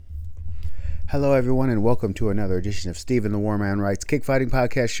Hello, everyone, and welcome to another edition of Stephen the Warman Writes Kickfighting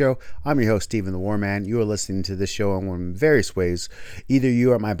Podcast Show. I'm your host, Stephen the Warman. You are listening to this show in one of various ways. Either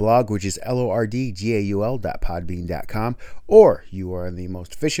you are at my blog, which is lordgaul.podbean.com, or you are in the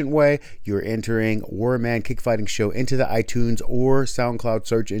most efficient way. You're entering Warman Kickfighting Show into the iTunes or SoundCloud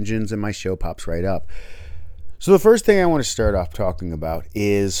search engines, and my show pops right up. So the first thing I want to start off talking about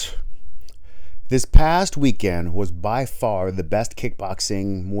is this past weekend was by far the best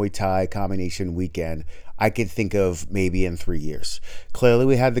kickboxing Muay Thai combination weekend I could think of maybe in 3 years. Clearly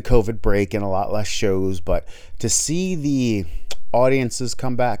we had the COVID break and a lot less shows, but to see the audiences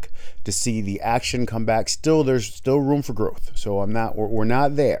come back, to see the action come back, there's still room for growth. So we're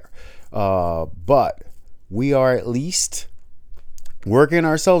not there, but we are at least working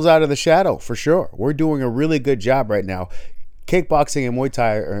ourselves out of the shadow for sure. We're doing a really good job right now. Kickboxing and Muay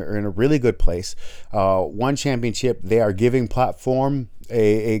Thai are in a really good place. One championship, they are giving platform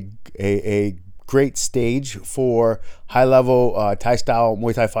a great stage for high-level Thai-style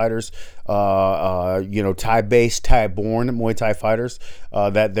Muay Thai fighters, Thai-based, Thai-born Muay Thai fighters,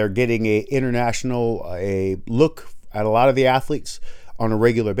 that they're getting a look at a lot of the athletes on a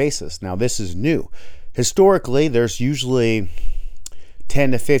regular basis. Now, this is new. Historically, there's usually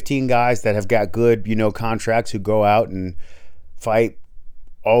 10 to 15 guys that have got good, contracts who go out and fight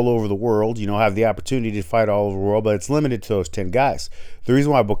all over the world, have the opportunity to fight all over the world, but it's limited to those 10 guys. The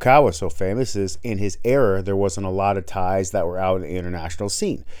reason why Bukaw was so famous is in his era, there wasn't a lot of Thais that were out in the international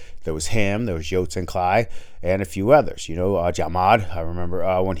scene. There was him, there was Yotsen Klai, and a few others. Jamad, I remember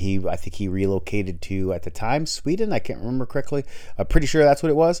when I think he relocated to, at the time, Sweden. I can't remember correctly. I'm pretty sure that's what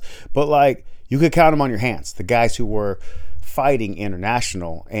it was. But, you could count them on your hands, the guys who were fighting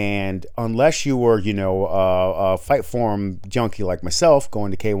international. And unless you were, a fight forum junkie like myself,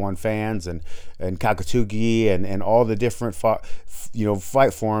 going to K1 fans and Kakatugi and all the different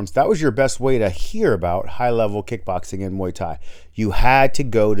fight forums, that was your best way to hear about high-level kickboxing and Muay Thai. You had to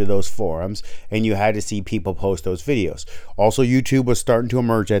go to those forums and you had to see people post those videos. Also, YouTube was starting to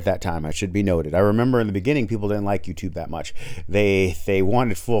emerge at that time, it should be noted. I remember in the beginning, people didn't like YouTube that much. They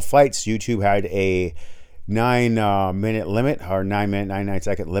wanted full fights. YouTube had a 9-minute limit, or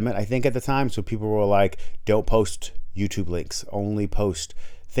 99-second limit, I think, at the time. So people were like, don't post YouTube links, only post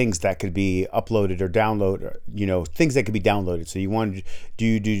things that could be uploaded or downloaded, things that could be downloaded. So you wanted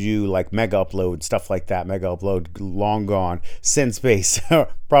to do like mega upload, stuff like that. Mega upload, long gone. Send space,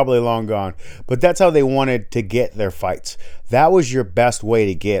 probably long gone. But that's how they wanted to get their fights. That was your best way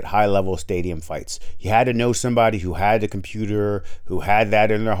to get high-level stadium fights. You had to know somebody who had a computer, who had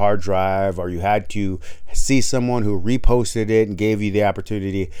that in their hard drive, or you had to see someone who reposted it and gave you the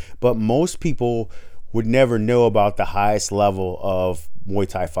opportunity. But most people would never know about the highest level of Muay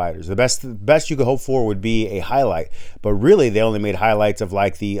Thai fighters. The best you could hope for would be a highlight, but really they only made highlights of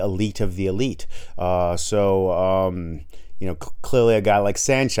like the elite of the elite. Clearly a guy like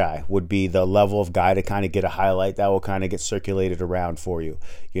Sanchai would be the level of guy to kind of get a highlight that will kind of get circulated around for you.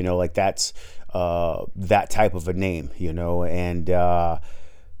 That's that type of a name, and I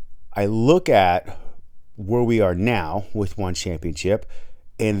look at where we are now with one championship,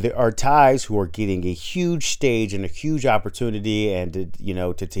 and there are Thais who are getting a huge stage and a huge opportunity, and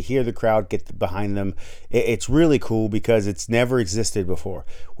to hear the crowd get behind them. It's really cool because it's never existed before.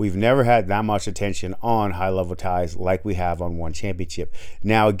 We've never had that much attention on high-level Thais like we have on one championship.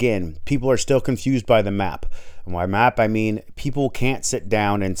 Now, again, people are still confused by the map. And by map, I mean people can't sit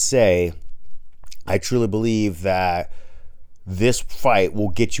down and say, I truly believe that this fight will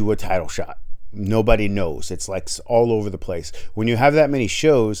get you a title shot. Nobody knows. It's like all over the place. When you have that many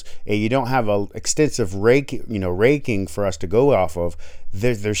shows and you don't have an extensive ranking for us to go off of,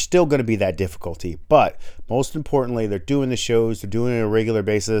 there's still going to be that difficulty. But most importantly, they're doing the shows. They're doing it on a regular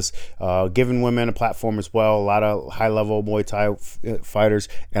basis, giving women a platform as well. A lot of high-level Muay Thai fighters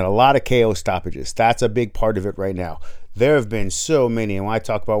and a lot of KO stoppages. That's a big part of it right now. There have been so many, and when I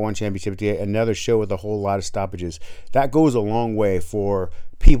talk about one championship today, another show with a whole lot of stoppages. That goes a long way for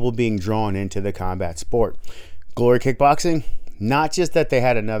people being drawn into the combat sport. Glory Kickboxing, not just that they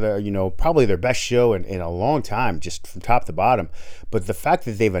had another, probably their best show in a long time, just from top to bottom, but the fact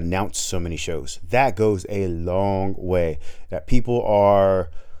that they've announced so many shows, that goes a long way. That people are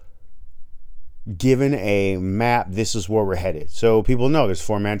given a map, this is where we're headed. So people know there's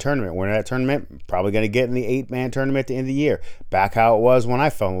a 4-man tournament. We're in that tournament, probably going to get in the 8-man tournament at the end of the year. Back how it was when I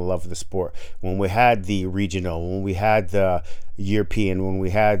fell in love with the sport. When we had the regional, when we had the European, when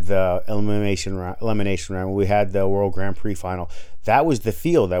we had the elimination round, when we had the World Grand Prix final. That was the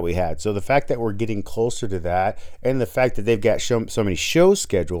feel that we had. So the fact that we're getting closer to that, and the fact that they've got so many shows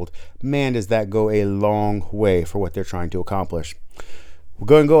scheduled, man, does that go a long way for what they're trying to accomplish. we're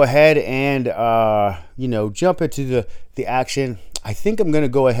going to go ahead and, jump into the action. I think I'm going to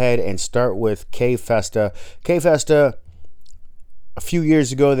go ahead and start with K Festa. K Festa, a few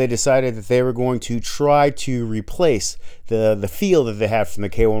years ago, they decided that they were going to try to replace the feel that they had from the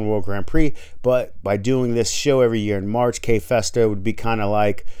K1 World Grand Prix. But by doing this show every year in March, K Festa would be kind of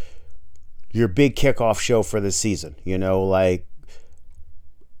like your big kickoff show for the season. Like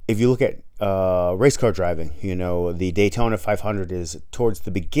if you look at race car driving, the Daytona 500 is towards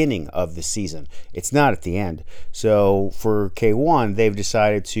the beginning of the season. It's not at the end. So for K1, they've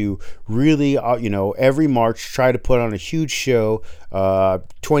decided to really, every March try to put on a huge show,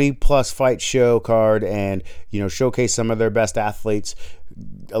 20 plus fight show card, and, showcase some of their best athletes.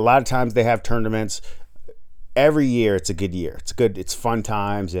 A lot of times they have tournaments. Every year it's a good year. It's fun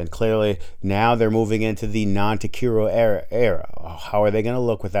times, and clearly now they're moving into the non-Takuro era. How are they going to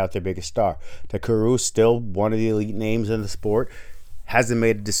look without their biggest star? Takuro is still one of the elite names in the sport. Hasn't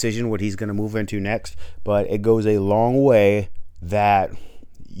made a decision what he's going to move into next, but it goes a long way that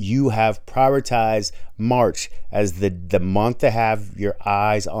you have prioritized March as the month to have your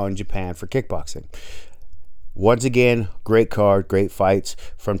eyes on Japan for kickboxing. Once again, great card, great fights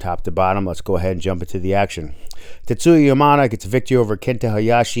from top to bottom. Let's go ahead and jump into the action. Tetsuya Yamada gets a victory over Kenta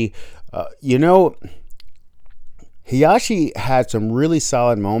Hayashi. Hayashi had some really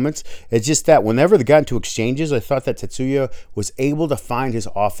solid moments. It's just that whenever they got into exchanges, I thought that Tetsuya was able to find his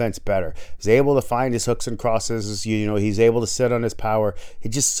offense better. He's able to find his hooks and crosses. He's able to sit on his power.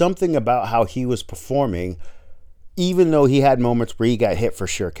 It's just something about how he was performing. Even though he had moments where he got hit for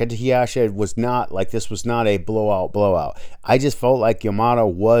sure. Kenta Hayashi was not like, this was not a blowout. I just felt like Yamada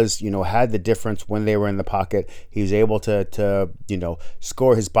was, had the difference when they were in the pocket. He was able to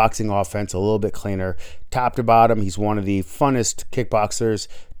score his boxing offense a little bit cleaner. Top to bottom, he's one of the funnest kickboxers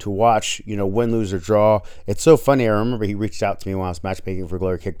to watch, win, lose, or draw. It's so funny. I remember he reached out to me when I was matchmaking for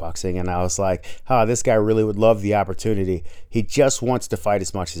Glory Kickboxing, and I was like, this guy really would love the opportunity. He just wants to fight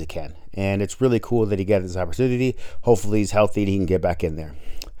as much as he can. And it's really cool that he got this opportunity. Hopefully he's healthy and he can get back in there.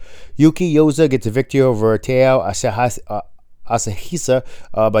 Yuki Yoza gets a victory over Teo Asahisa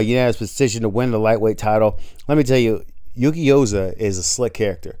by unanimous decision to win the lightweight title. Let me tell you, Yuki Yoza is a slick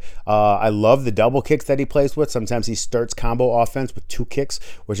character. I love the double kicks that he plays with. Sometimes he starts combo offense with 2 kicks,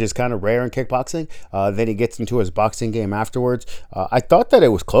 which is kind of rare in kickboxing. Then he gets into his boxing game afterwards. I thought that it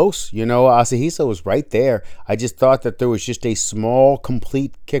was close. Asahisa was right there. I just thought that there was just a small,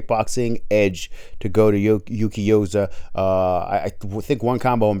 complete kickboxing edge to go to Yuki Yoza. I think one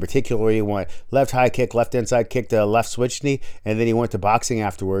combo in particular, he went left high kick, left inside kick to left switch knee, and then he went to boxing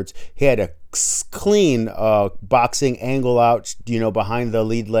afterwards. He had a clean boxing angle out, behind the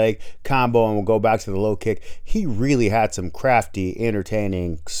lead leg combo, and we'll go back to the low kick. He really had some crafty,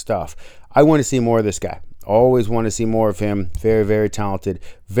 entertaining stuff. I want to see more of this guy. Always want to see more of him. Very, very talented.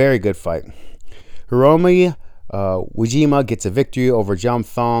 Very good fight. Hiromi Wijima gets a victory over Jam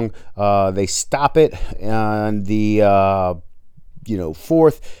Thong. They stop it on the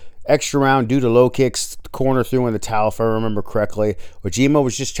fourth extra round due to low kicks. Corner threw in the towel, if I remember correctly. Ojima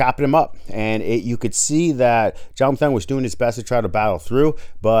was just chopping him up, and you could see that Jam Thong was doing his best to try to battle through,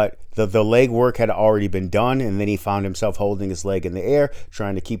 but the leg work had already been done, and then he found himself holding his leg in the air,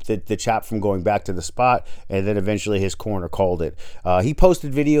 trying to keep the chop from going back to the spot, and then eventually his corner called it. He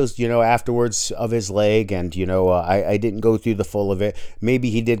posted videos, afterwards of his leg, and, I didn't go through the full of it. Maybe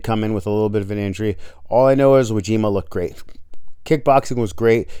he did come in with a little bit of an injury. All I know is Ojima looked great. Kickboxing was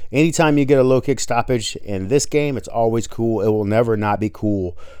great. Anytime you get a low kick stoppage in this game, it's always cool. It will never not be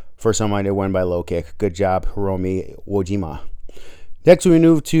cool for somebody to win by low kick. Good job, Hiromi Wijima. Next, we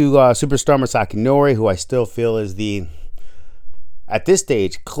move to superstar Masaki Nori, who I still feel is at this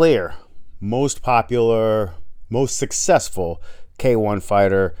stage, clear, most popular, most successful K1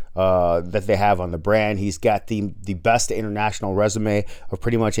 fighter that they have on the brand. He's got the best international resume of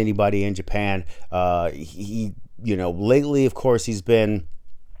pretty much anybody in Japan. Lately, of course, he's been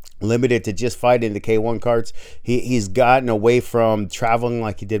limited to just fighting the K1 cards. He's gotten away from traveling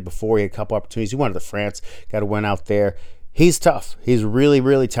like he did before. He had a couple opportunities. He went to France, got a win out there. He's tough. He's really,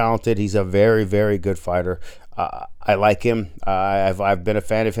 really talented. He's a very, very good fighter. I like him. I've been a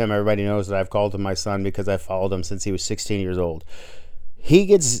fan of him. Everybody knows that I've called him my son because I followed him since he was 16 years old. He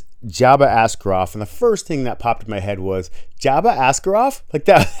gets Jabba Askarov, and the first thing that popped in my head was, Jabba Askarov? Like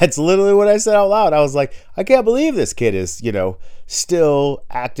that's literally what I said out loud. I was like, I can't believe this kid is, still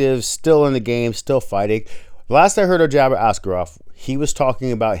active, still in the game, still fighting. Last I heard of Jabba Askarov, he was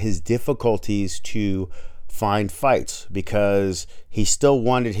talking about his difficulties to find fights because he still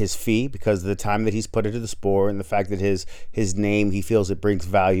wanted his fee because of the time that he's put into the sport and the fact that his name, he feels it brings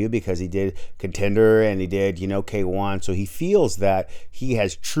value because he did Contender and he did, K1. So he feels that he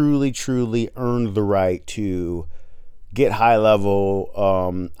has truly earned the right to get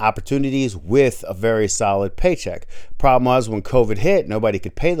high-level opportunities with a very solid paycheck. Problem was, when COVID hit, nobody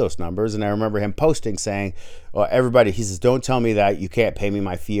could pay those numbers, and I remember him posting saying, everybody, he says, don't tell me that you can't pay me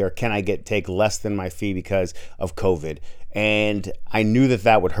my fee, or can I take less than my fee because of COVID? And I knew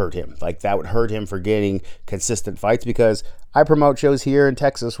that would hurt him. Like, that would hurt him for getting consistent fights, because I promote shows here in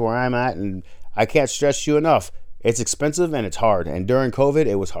Texas where I'm at, and I can't stress you enough, it's expensive and it's hard. And during COVID,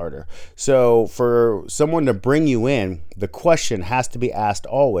 it was harder. So for someone to bring you in, the question has to be asked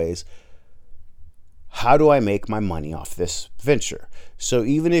always, how do I make my money off this venture? So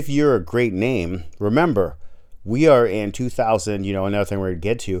even if you're a great name, remember, we are in 2000, another thing we're going to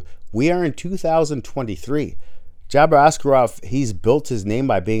get to, we are in 2023. Jabbar Askarov, he's built his name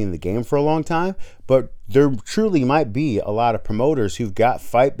by being in the game for a long time, but there truly might be a lot of promoters who've got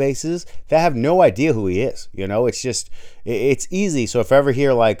fight bases that have no idea who he is. It's just, it's easy. So if I ever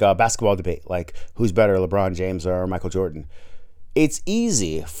hear like a basketball debate, like who's better, LeBron James or Michael Jordan, it's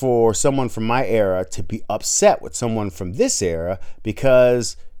easy for someone from my era to be upset with someone from this era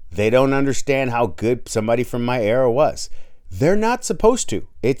because they don't understand how good somebody from my era was. They're not supposed to.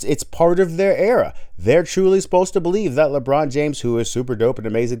 It's part of their era. They're truly supposed to believe that LeBron James, who is super dope and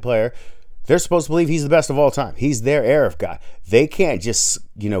amazing player, they're supposed to believe he's the best of all time. He's their era of guy. They can't just,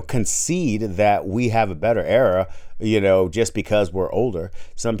 concede that we have a better era, just because we're older.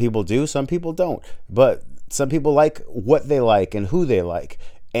 Some people do, some people don't. But some people like what they like and who they like.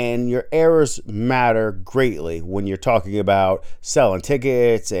 And your errors matter greatly when you're talking about selling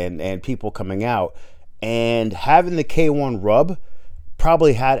tickets and people coming out. And having the K1 rub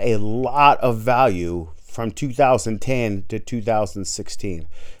probably had a lot of value from 2010 to 2016.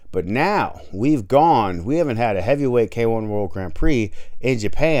 But now we haven't had a heavyweight K1 World Grand Prix in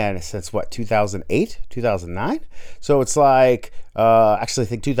Japan since 2008, 2009? So it's like, actually I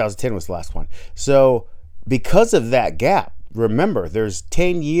think 2010 was the last one. So because of that gap, remember, there's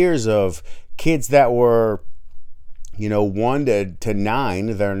 10 years of kids that were, 1 to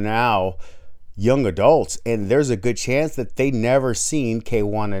 9, they're now young adults, and there's a good chance that they never seen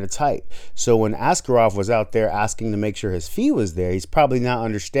K1 at its height. So when Askarov was out there asking to make sure his fee was there, he's probably not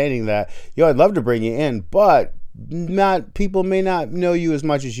understanding that, I'd love to bring you in, but people may not know you as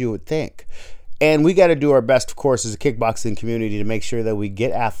much as you would think. And we got to do our best, of course, as a kickboxing community to make sure that we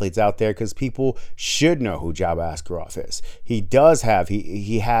get athletes out there, because people should know who Jabbar Askarov is.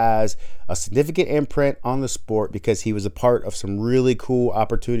 He has a significant imprint on the sport because he was a part of some really cool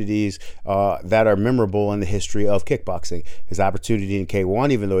opportunities that are memorable in the history of kickboxing. His opportunity in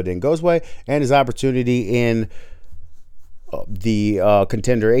K1, even though it didn't go his way, and his opportunity in the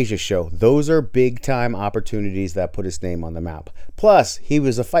Contender Asia show. Those are big time opportunities that put his name on the map. Plus, he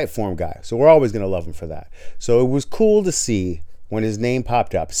was a fight form guy, so we're always going to love him for that. So it was cool to see when his name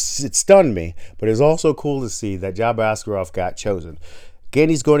popped up. It stunned me, but it was also cool to see that Jabbar Askarov got chosen. Again,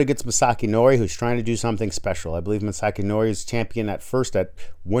 he's going against Masaki Nori, who's trying to do something special. I believe Masaki Nori is champion at first at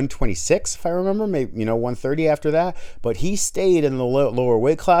 126, if I remember, maybe 130 after that. But he stayed in the lower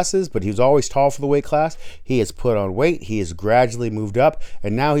weight classes, but he was always tall for the weight class. He has put on weight. He has gradually moved up,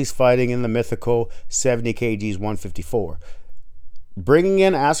 and now he's fighting in the mythical 70 kgs 154. Bringing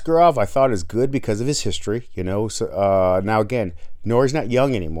in Askarov, I thought, is good because of his history. So, now again, Nori's not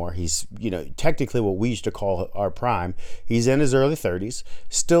young anymore. He's, technically what we used to call our prime. He's in his early 30s,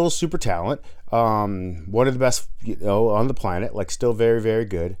 still super talent. One of the best, on the planet, like still very, very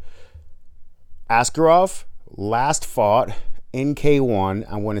good. Askarov last fought in K1,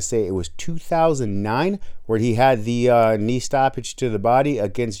 I want to say it was 2009, where he had the knee stoppage to the body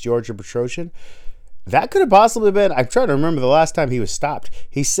against Georgia Petrosyan. That could have possibly been, I'm trying to remember the last time he was stopped.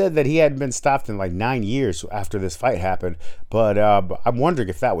 He said that he hadn't been stopped in like 9 years after this fight happened, but I'm wondering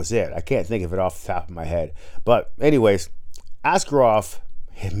if that was it. I can't think of it off the top of my head. But anyways, Askarov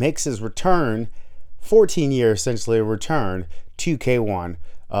makes his return, 14 year essentially return to K1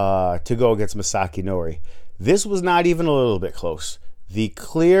 to go against Masaki Nori. This was not even a little bit close. The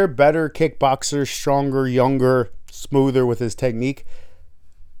clear, better kickboxer, stronger, younger, smoother with his technique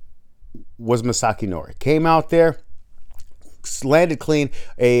was Masaki Nori. Came out there, landed clean,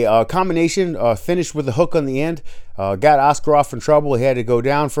 a combination, finished with a hook on the end, got Askarov in trouble. He had to go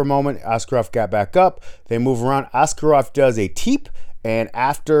down for a moment. Askarov got back up. They move around. Askarov does a teep, and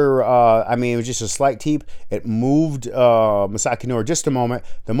after, it was just a slight teep, it moved Masaki Nori just a moment.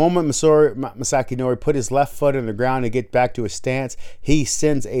 The moment Masaki Nori put his left foot in the ground to get back to his stance, he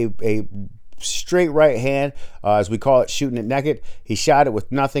sends a straight right hand, as we call it, shooting it naked. He shot it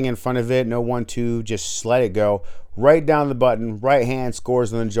with nothing in front of it, no 1-2, just let it go. Right down the button, right hand,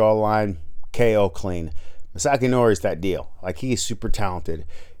 scores on the jawline, KO clean. Masaki Nori's that deal. Like, he's super talented.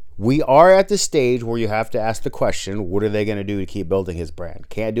 We are at the stage where you have to ask the question, what are they going to do to keep building his brand?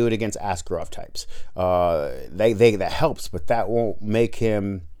 Can't do it against Askarov types. That helps, but that won't make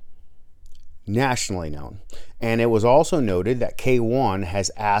him nationally known. And it was also noted that K1 has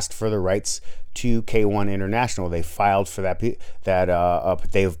asked for the rights to K1 International. They filed for that.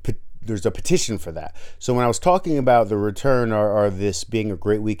 There's a petition for that. So when I was talking about the return or this being a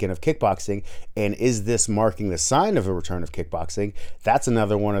great weekend of kickboxing, and is this marking the sign of a return of kickboxing, that's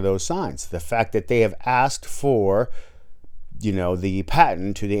another one of those signs. The fact that they have asked for, the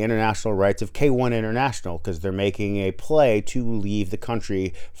patent to the international rights of K1 International, because they're making a play to leave the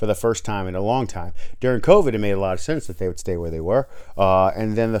country for the first time in a long time. During COVID, it made a lot of sense that they would stay where they were.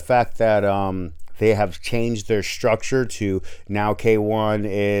 And then the fact that they have changed their structure to now K1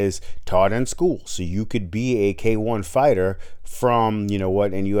 is taught in school. So you could be a K1 fighter from,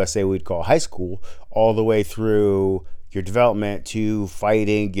 what in USA we'd call high school, all the way through your development to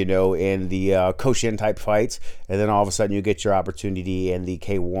fighting, in the Koshin type fights. And then all of a sudden you get your opportunity in the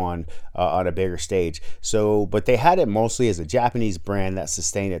K1 on a bigger stage. So, but they had it mostly as a Japanese brand that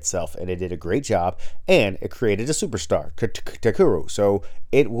sustained itself, and it did a great job, and it created a superstar, Takuru. So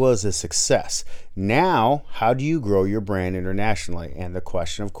it was a success. Now, how do you grow your brand internationally? And the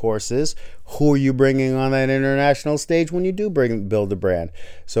question, of course, is who are you bringing on that international stage when you do build a brand?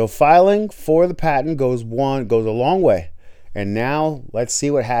 So filing for the patent goes a long way. And now let's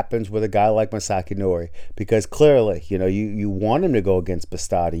see what happens with a guy like Masaki Nori, because clearly, you want him to go against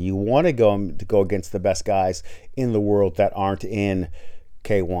Bastati. You want to go against the best guys in the world that aren't in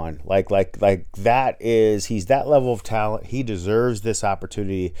K1. Like he's that level of talent. He deserves this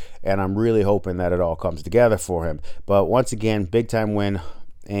opportunity, and I'm really hoping that it all comes together for him. But once again, big time win,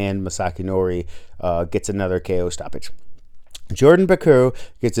 and Masaki Nori gets another KO stoppage. Jordan Baku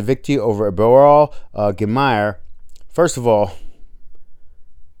gets a victory over Boral Gemair. First of all,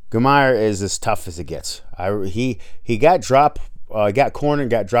 Gemair is as tough as it gets. He got dropped, got cornered,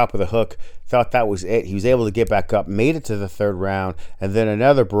 got dropped with a hook. Thought that was it. He was able to get back up, made it to the third round, and then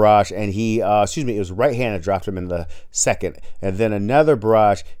another barrage. And it was right hand that dropped him in the second, and then another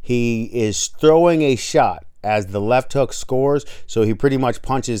barrage. He is throwing a shot as the left hook scores, so he pretty much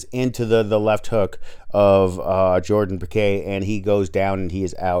punches into the left hook of Jordan Piquet, and he goes down and he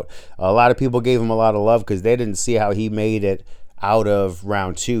is out. A lot of people gave him a lot of love because they didn't see how he made it out of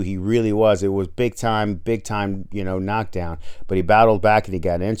round two. He really was. It was big time, knockdown, but he battled back and he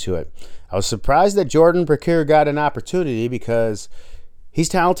got into it. I was surprised that Jordan Piquet got an opportunity because he's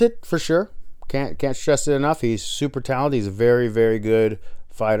talented for sure. Can't stress it enough. He's super talented. He's a very, very good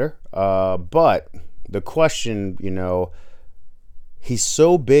fighter. But the question, he's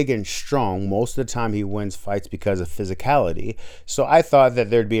so big and strong. Most of the time he wins fights because of physicality. So I thought that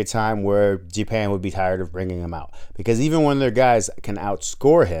there'd be a time where Japan would be tired of bringing him out. Because even when their guys can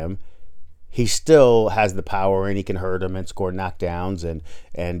outscore him, he still has the power and he can hurt him and score knockdowns.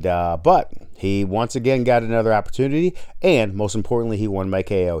 But he once again got another opportunity. And most importantly, he won by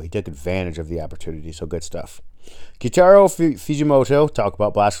KO. He took advantage of the opportunity. So good stuff. Kitaro Fujimoto, talk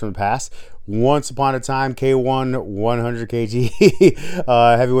about blast from the past. Once upon a time, K1 100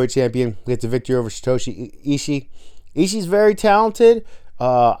 kg heavyweight champion, gets a victory over Satoshi Ishii. Ishii's very talented.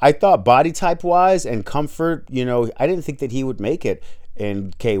 I thought body type wise and comfort, I didn't think that he would make it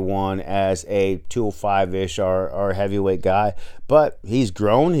in K1 as a 205-ish or heavyweight guy, but he's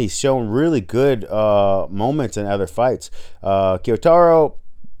grown. He's shown really good moments in other fights. Kyotaro,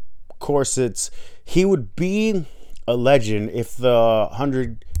 of course, he would be a legend if the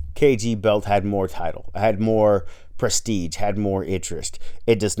 100 kg belt had more title, had more prestige, had more interest.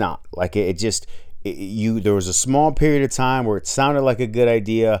 It does not. There was a small period of time where it sounded like a good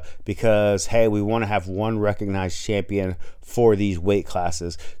idea because, hey, we want to have one recognized champion for these weight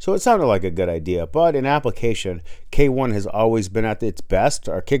classes. So it sounded like a good idea. But in application, K1 has always been at its best,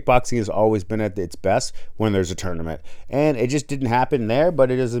 or kickboxing has always been at its best when there's a tournament. And it just didn't happen there,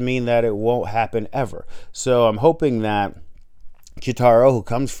 but it doesn't mean that it won't happen ever. So I'm hoping that Kitaro, who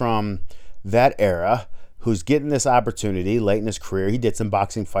comes from that era, who's getting this opportunity late in his career, he did some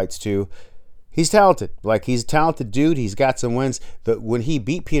boxing fights too. He's talented. He's a talented dude. He's got some wins. When he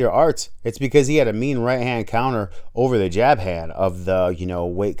beat Peter Arts, it's because he had a mean right-hand counter over the jab hand of the,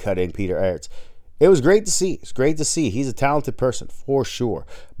 weight-cutting Peter Arts. It was great to see. It's great to see. He's a talented person, for sure.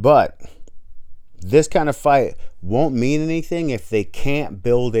 But this kind of fight won't mean anything if they can't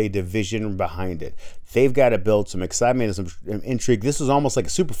build a division behind it. They've got to build some excitement and some intrigue. This was almost like a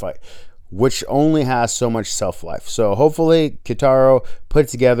super fight. which only has so much self-life. So hopefully Kitaro put it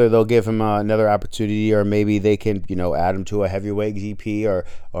together. They'll give him another opportunity, or maybe they can, add him to a heavyweight GP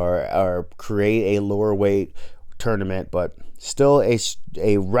or create a lower weight tournament, but still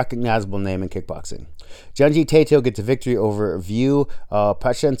a recognizable name in kickboxing. Junji Taito gets a victory over View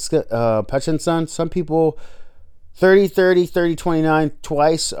Pachensan. Some people 30-30, 30-29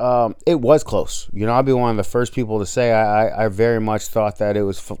 twice. It was close. I'll be one of the first people to say I very much thought that it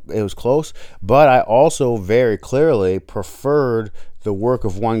was close, but I also very clearly preferred the work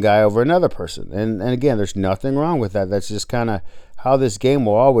of one guy over another person. And again, there's nothing wrong with that. That's just kind of how this game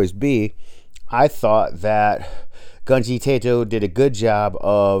will always be. I thought that Junji Taito did a good job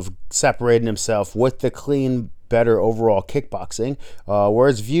of separating himself with the clean, better overall kickboxing,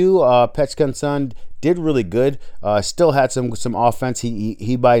 whereas View Pechkansan did really good. Still had some offense.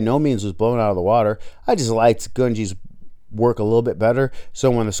 He by no means was blown out of the water. I just liked Gunji's work a little bit better. So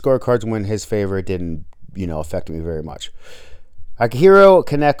when the scorecards went in his favor, it didn't affect me very much. Akihiro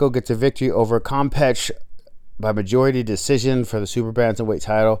Kaneko gets a victory over Kompech by majority decision for the super bantamweight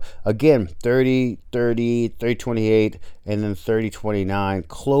title. Again, 30-30, 30-28, and then 30-29.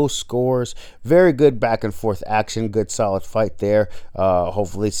 Close scores. Very good back and forth action. Good solid fight there.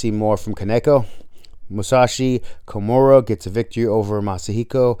 Hopefully see more from Kaneko. Musashi Komura gets a victory over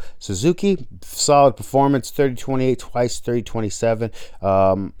Masahiko Suzuki. Solid performance, 30-28 twice,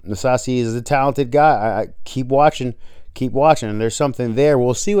 30-27. Musashi is a talented guy. I keep watching. And there's something there.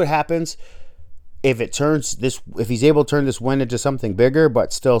 We'll see what happens if he's able to turn this win into something bigger,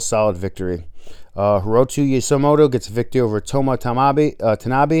 but still solid victory. Hiroto Yasumoto gets a victory over Toma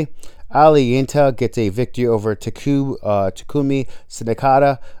Tanabe. Ali Yinta gets a victory over Takumi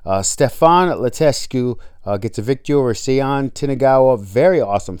Sinakata. Stefan Letescu gets a victory over Seiyan Tanagawa. Very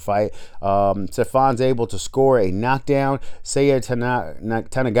awesome fight. Stefan's able to score a knockdown. Seiya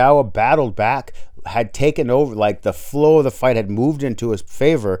Tanagawa battled back, had taken over, like the flow of the fight had moved into his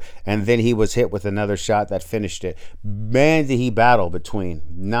favor, and then he was hit with another shot that finished it. Man, did he battle between.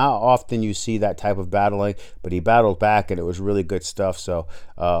 Not often you see that type of battling, but he battled back, and it was really good stuff. So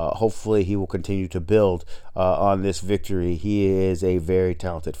hopefully he will continue to build on this victory. He is a very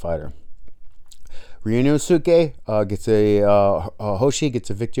talented fighter. Ryunosuke Hoshi gets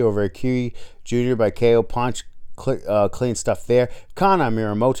a victory over Akiri Jr. by KO punch. Clean stuff there. Kana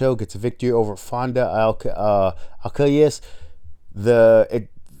Miramoto gets a victory over Fonda Alcayes. The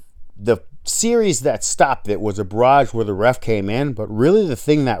series that stopped it was a barrage where the ref came in, but really the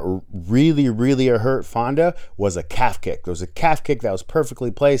thing that really hurt Fonda was a calf kick. There was a calf kick that was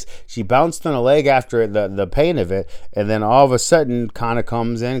perfectly placed. She bounced on a leg after the pain of it, and then all of a sudden Kana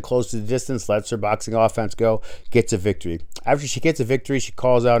comes in close to the distance, lets her boxing offense go, gets a victory. After she gets a victory, she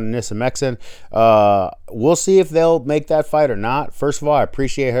calls out Anissa Mexen. We'll see if they'll make that fight or not. First of all, I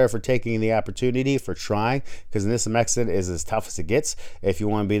appreciate her for taking the opportunity, for trying, because Anissa Mexen is as tough as it gets. If you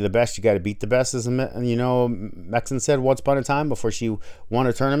want to be the best, you got to beat the best, as Mexen said once upon a time before she won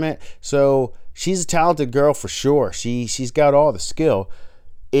a tournament. So she's a talented girl for sure. She's got all the skill.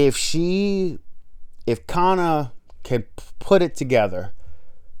 If Kana can put it together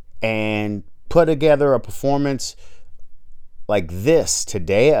and put together a performance like this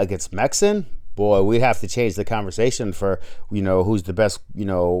today against Mexen, boy, we'd have to change the conversation for, who's the best,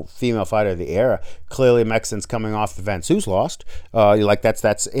 female fighter of the era. Clearly, Mexen's coming off the Vansus lost.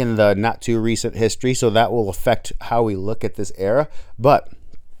 That's in the not too recent history, so that will affect how we look at this era. But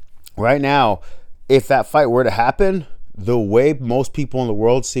right now, if that fight were to happen, the way most people in the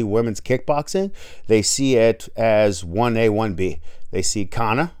world see women's kickboxing, they see it as 1A, 1B. They see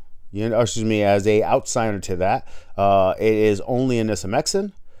Kana, as a outsider to that. It is only Anissa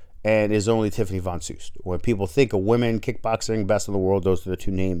Mexen and is only Tiffany Von Soest. When people think of women kickboxing best in the world, those are the two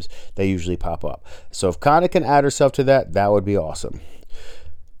names that usually pop up. So if Kana can add herself to that, that would be awesome.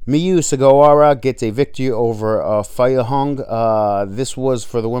 Miyu Sugawara gets a victory over Faya Hong. This was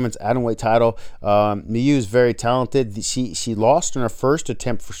for the women's atomweight title. Miyu is very talented. She lost in her first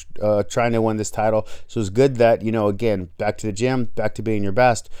attempt for trying to win this title. So it's good that, again, back to the gym, back to being your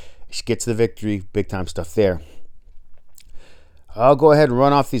best. She gets the victory. Big time stuff there. I'll go ahead and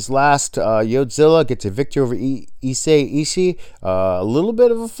run off these last. Yodzilla gets a victory over Issei Ishii. A little bit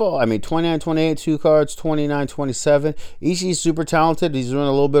of a fall. 29-28, 2 cards, 29-27. Ishii's super talented. He's running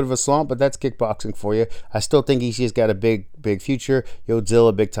a little bit of a slump, but that's kickboxing for you. I still think Ishii's got a big future.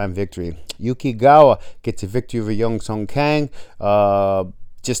 Yodzilla, big time victory. Yukigawa gets a victory over Young Sung Kang.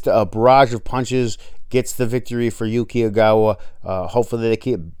 Just a barrage of punches. Gets the victory for Yukigawa. Hopefully they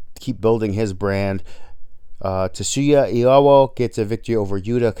keep building his brand. Tetsuya Iwao gets a victory over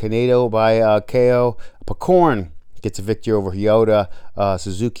Yuta Kanedo by KO. Pakorn gets a victory over Ryota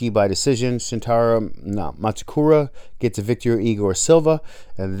Suzuki by decision. Matsukura gets a victory over Igor Silva.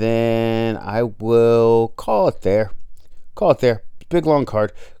 And then I will call it there. Big long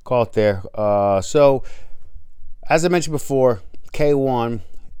card. Call it there. So, as I mentioned before, K1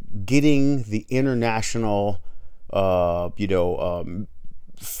 getting the international,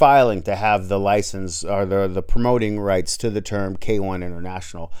 filing to have the license or the promoting rights to the term K1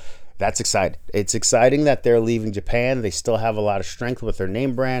 International. That's exciting. It's exciting that they're leaving Japan. They still have a lot of strength with their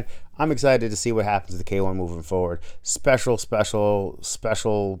name brand. I'm excited to see what happens to K1 moving forward. Special,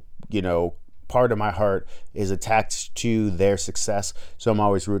 part of my heart is attached to their success. So I'm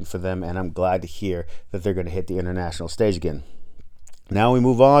always rooting for them, and I'm glad to hear that they're going to hit the international stage again. Now we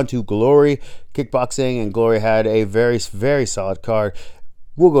move on to Glory Kickboxing, and Glory had a very, very solid card.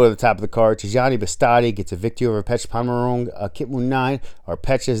 We'll go to the top of the card. Tijani Bastati gets a victory over Pech Pamarong Kitmu 9, or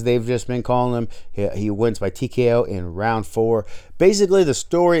Pech as they've just been calling him. He wins by TKO in round 4. Basically, the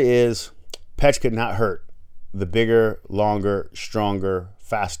story is Pech could not hurt the bigger, longer, stronger,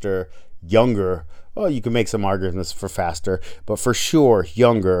 faster, younger. Well, you can make some arguments for faster, but for sure,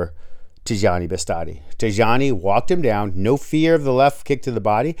 younger Tijani Bastati. Tijani walked him down. No fear of the left kick to the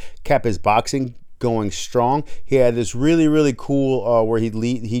body. Kept his boxing going strong. He had this really, really cool where he'd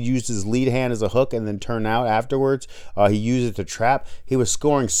used his lead hand as a hook and then turn out afterwards. He used it to trap. He was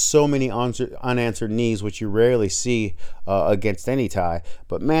scoring so many unanswered knees, which you rarely see against any Thai.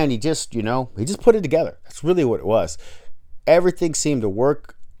 But man, he just put it together. That's really what it was. Everything seemed to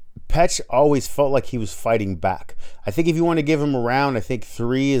work. Pech always felt like he was fighting back. I think if you want to give him a round, I think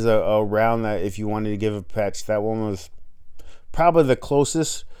 3 is a round that if you wanted to give a Pech, that one was probably the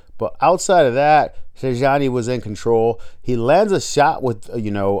closest. But outside of that, Tijani was in control. He lands a shot with,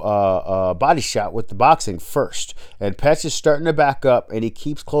 a body shot with the boxing first. And Pech is starting to back up, and he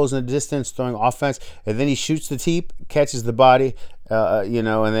keeps closing the distance, throwing offense. And then he shoots the teep, catches the body, and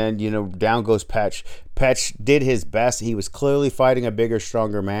then, down goes Pech. Pech did his best. He was clearly fighting a bigger,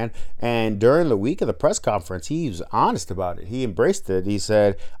 stronger man. And during the week of the press conference, he was honest about it. He embraced it. He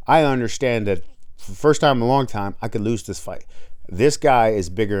said, I understand that for the first time in a long time, I could lose this fight. This guy is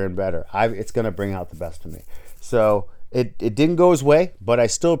bigger and better. It's going to bring out the best in me. So it didn't go his way, but I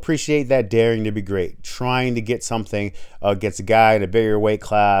still appreciate that daring to be great. Trying to get something against a guy in a bigger weight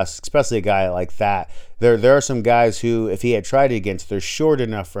class, especially a guy like that. There are some guys who, if he had tried it against, they're short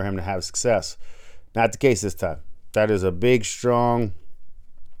enough for him to have success. Not the case this time. That is a big, strong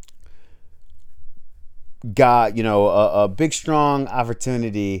guy, a big, strong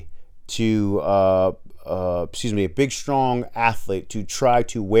opportunity to a big, strong athlete to try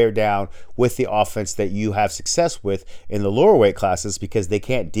to wear down with the offense that you have success with in the lower weight classes because they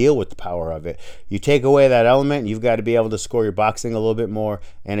can't deal with the power of it. You take away that element, you've got to be able to score your boxing a little bit more,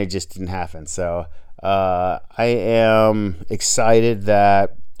 and it just didn't happen. So I am excited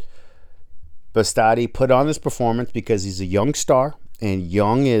that Bastati put on this performance because he's a young star, and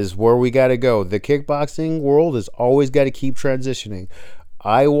young is where we got to go. The kickboxing world has always got to keep transitioning.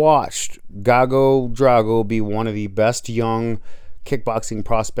 I watched Gago Drago be one of the best young kickboxing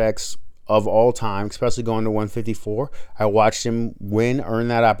prospects of all time, especially going to 154. I watched him earn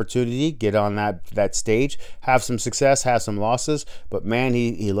that opportunity, get on that stage, have some success, have some losses, but man,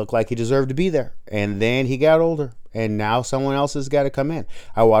 he looked like he deserved to be there. And then he got older, and now someone else has got to come in.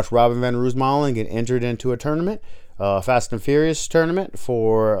 I watched Robin van Roosmalen get entered into a tournament, Fast and Furious tournament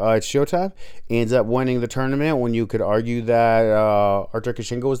for it's Showtime. He ends up winning the tournament when you could argue that Artur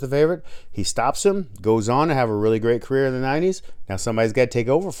Kashinga was the favorite. He stops him, goes on to have a really great career in the 90s. Now somebody's got to take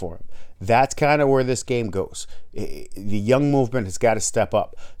over for him. That's kind of where this game goes. The young movement has got to step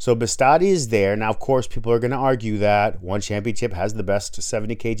up. So Bastati is there. Now, of course, people are going to argue that One Championship has the best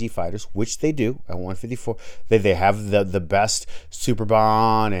 70 kg fighters, which they do at 154. They have the best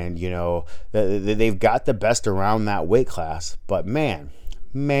Superbon, and, they've got the best around that weight class. But, man,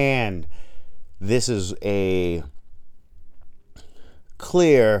 this is a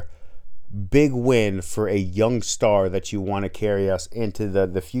clear big win for a young star that you want to carry us into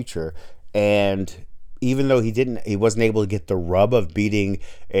the future. And even though he wasn't able to get the rub of beating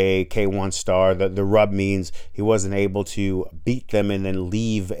a K1 star, the rub means he wasn't able to beat them and then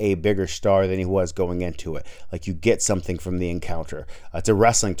leave a bigger star than he was going into it. Like, you get something from the encounter. It's a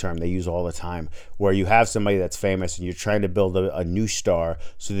wrestling term they use all the time, where you have somebody that's famous and you're trying to build a new star,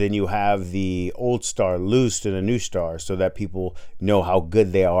 so then you have the old star lose to the new star so that people know how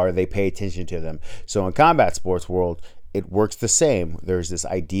good they are, they pay attention to them. So in combat sports world, it works the same. There's this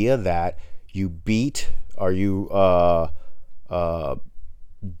idea that you beat or you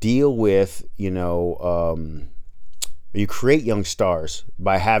deal with, You create young stars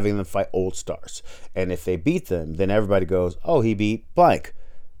by having them fight old stars. And if they beat them, then everybody goes, oh, he beat blank.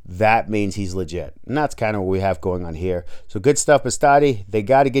 That means he's legit. And that's kind of what we have going on here. So good stuff, Bastati. They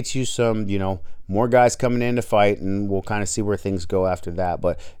got to get you some, more guys coming in to fight, and we'll kind of see where things go after that.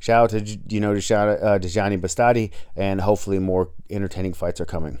 But shout out to, Dejani Bastati, and hopefully more entertaining fights are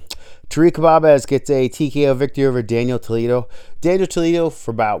coming. Tariq Babaz gets a TKO victory over Daniel Toledo. Daniel Toledo,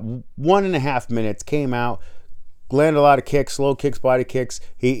 for about 1.5 minutes, came out, landed a lot of kicks, low kicks, body kicks.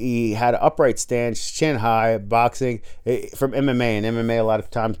 He had an upright stance, chin high, boxing from MMA. And MMA, a lot of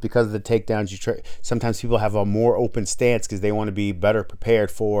times, because of the takedowns, sometimes people have a more open stance because they want to be better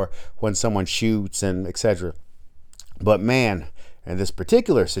prepared for when someone shoots and etc. But man, in this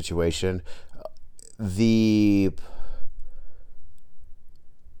particular situation, the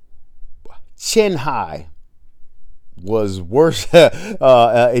chin high was worse.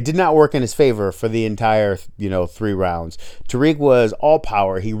 It did not work in his favor for the entire 3 rounds. Tariq was all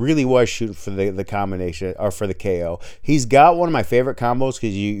power. He really was shooting for the combination, or for the KO. He's got one of my favorite combos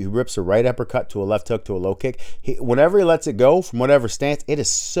because he rips a right uppercut to a left hook to a low kick. Whenever he lets it go from whatever stance, it is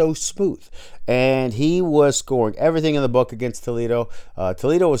so smooth. And he was scoring everything in the book against Toledo.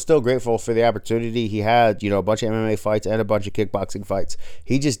 Toledo was still grateful for the opportunity. He had, a bunch of MMA fights and a bunch of kickboxing fights.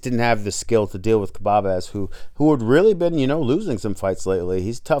 He just didn't have the skill to deal with Babaz, who had really been, losing some fights lately.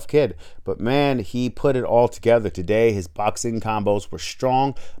 He's a tough kid. But man, he put it all together today. His boxing combos were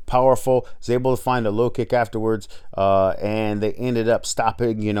strong, powerful. Was able to find a low kick afterwards. And they ended up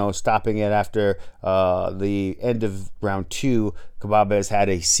stopping it after the end of round 2. Babaz had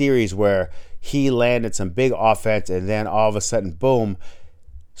a series where he landed some big offense, and then all of a sudden, boom,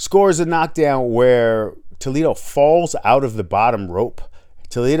 scores a knockdown where Toledo falls out of the bottom rope.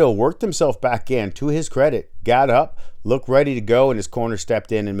 Toledo worked himself back in, to his credit, got up, looked ready to go, and his corner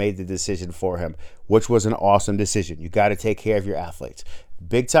stepped in and made the decision for him, which was an awesome decision. You got to take care of your athletes.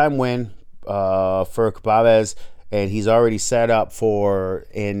 Big time win for Babaz. And he's already set up for,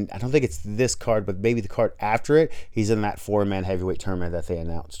 I don't think it's this card, but maybe the card after it, he's in that 4-man heavyweight tournament that they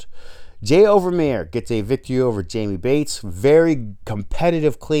announced. Jay Overmeer gets a victory over Jamie Bates. Very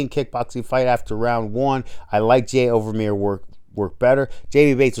competitive, clean kickboxing fight after round 1. I like Jay Overmeer work better.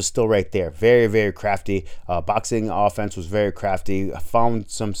 Jamie Bates was still right there. Very, very crafty. Boxing offense was very crafty. Found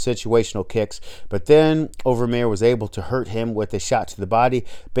some situational kicks. But then Overmeer was able to hurt him with a shot to the body.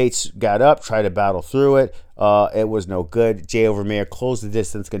 Bates got up, tried to battle through it. It was no good. Jay Overmeer closed the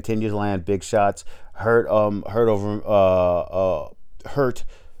distance, continued to land big shots. Hurt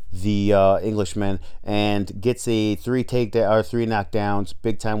the Englishman, and gets a 3 knockdowns.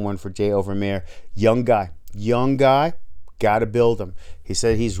 Big time one for Jay Overmeer. Young guy. Got to build him. He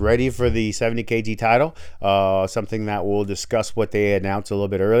said he's ready for the 70 kg title, something that we'll discuss what they announced a little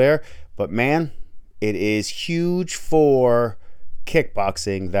bit earlier. But man, it is huge for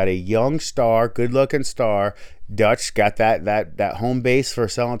kickboxing that a young star, good-looking star, Dutch, got that home base for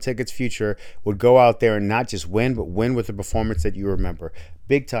selling tickets future, would go out there and not just win, but win with a performance that you remember.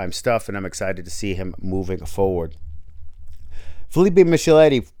 Big-time stuff, and I'm excited to see him moving forward. Felipe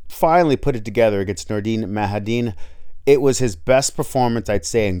Micheletti finally put it together against Nordine Mahadine. It was his best performance, I'd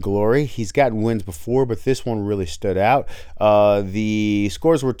say, in glory. He's gotten wins before, but this one really stood out. The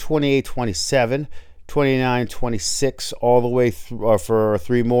scores were 28-27, 29-26, all the way for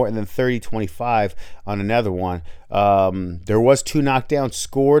 3 more, and then 30-25 on another one. There was 2 knockdowns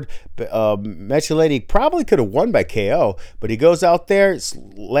scored. Micheletti probably could have won by KO, but he goes out there,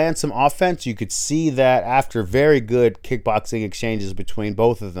 lands some offense. You could see that after very good kickboxing exchanges between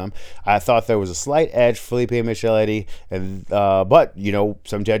both of them. I thought there was a slight edge for Felipe Micheletti, but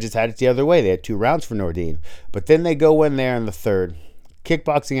some judges had it the other way. They had 2 rounds for Nordine, but then they go in there in the third.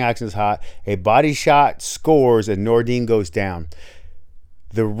 Kickboxing action is hot. A body shot scores, and Nordine goes down.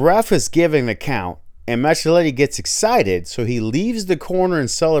 The ref is giving the count, and Micheletti gets excited, so he leaves the corner and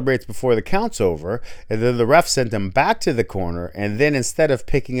celebrates before the count's over. And then the ref sent him back to the corner, and then instead of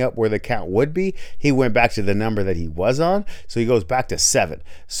picking up where the count would be, he went back to the number that he was on. So he goes back to 7.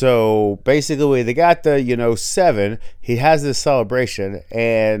 So basically, they got the 7. He has this celebration,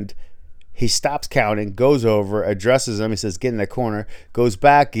 and he stops counting, goes over, addresses him. He says, "Get in the corner." Goes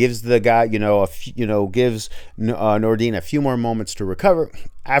back, gives the guy, gives Nordine a few more moments to recover.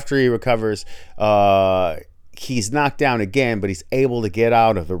 After he recovers, he's knocked down again, but he's able to get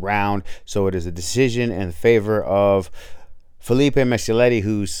out of the round. So it is a decision in favor of Felipe Micheletti,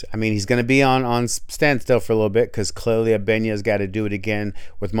 he's going to be on standstill for a little bit because clearly Abenya's got to do it again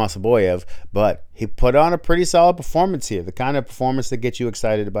with Masaboyev, but he put on a pretty solid performance here, the kind of performance that gets you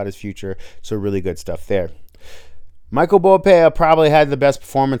excited about his future, so really good stuff there. Michael Bopea probably had the best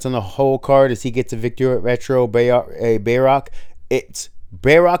performance on the whole card as he gets a victory at Retro Bayrock. It's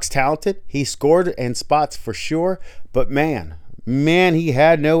Bayrock's talented. He scored in spots for sure, but man, he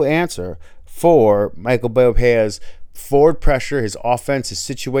had no answer for Michael Bopea's forward pressure, his offense, his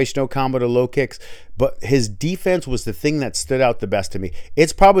situational combo to low kicks, but his defense was the thing that stood out the best to me.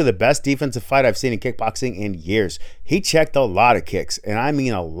 It's probably the best defensive fight I've seen in kickboxing in years. He checked a lot of kicks, and I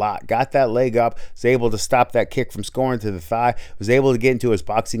mean a lot. Got that leg up, was able to stop that kick from scoring to the thigh, was able to get into his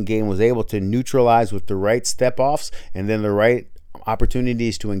boxing game, was able to neutralize with the right step-offs and then the right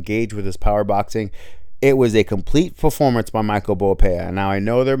opportunities to engage with his power boxing. It was a complete performance by Michael Bopea. Now, I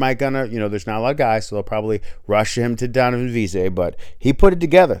know there's not a lot of guys, so they'll probably rush him to Donovan Vise, but he put it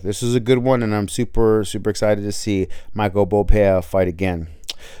together. This is a good one, and I'm super, super excited to see Michael Bopea fight again.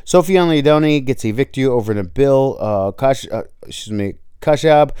 Sofiane Leodoni gets a victory over Nabil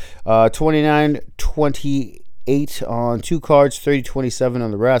Khashab, 29-28 on 2 cards, 30-27 on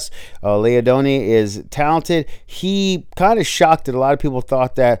the rest. Leodoni is talented. He kind of shocked that a lot of people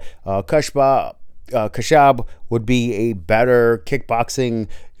thought that Khashab would be a better kickboxing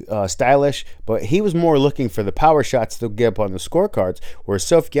stylish, but he was more looking for the power shots to get up on the scorecards, where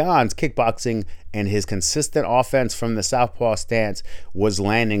Sofiane's kickboxing and his consistent offense from the southpaw stance was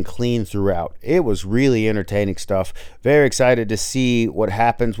landing clean throughout. It was really entertaining stuff. Very excited to see what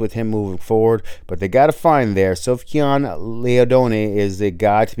happens with him moving forward, but they got to find there. Sofiane Leodoni is the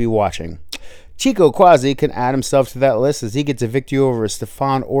guy to be watching. Chico Quasi can add himself to that list as he gets a victory over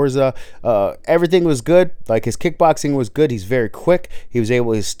Stefan Orza. Everything was good. Like, his kickboxing was good. He's very quick. He was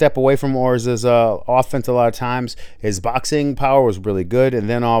able to step away from Orza's offense a lot of times. His boxing power was really good. And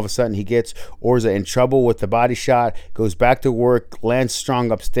then all of a sudden he gets Orza in trouble with the body shot, goes back to work, lands strong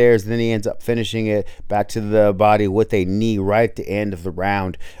upstairs. Then he ends up finishing it back to the body with a knee right at the end of the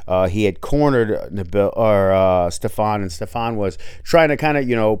round. He had cornered Stefan, and Stefan was trying to kind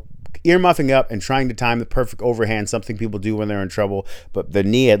of, earmuffing up and trying to time the perfect overhand, something people do when they're in trouble, but the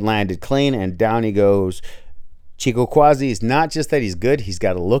knee had landed clean, and down he goes. Chico Quasi is not just that he's good, he's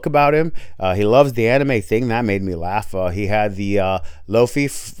got a look about him. He loves the anime thing. That made me laugh. He had the Luffy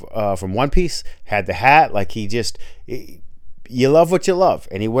from One Piece, had the hat. Like, you love what you love.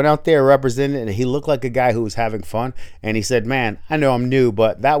 And he went out there representing, and he looked like a guy who was having fun. And he said, man, I know I'm new,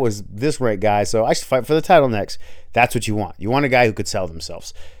 but that was this rank guy, so I should fight for the title next. That's what you want. You want a guy who could sell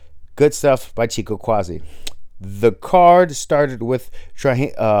themselves. Good stuff by Chico Quasi. The card started with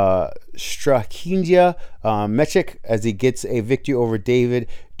Strahinja Mechik as he gets a victory over David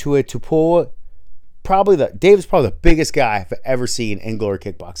Tuatupua. David's probably the biggest guy I've ever seen in Glory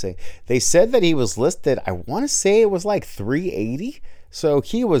Kickboxing. They said that he was listed, I want to say it was like 380. So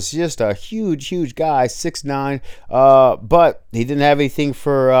he was just a huge guy, 6'9", but he didn't have anything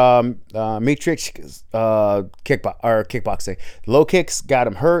for matrix kickboxing. Low kicks got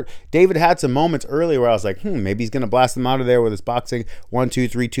him hurt. David had some moments earlier where I was like, maybe he's going to blast him out of there with his boxing. 1-2,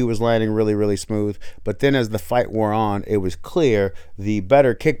 3-2 was landing really smooth. But then as the fight wore on, it was clear the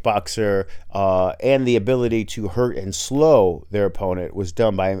better kickboxer and the ability to hurt and slow their opponent was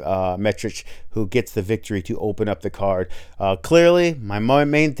done by Metrich, who gets the victory to open up the card. Clearly, my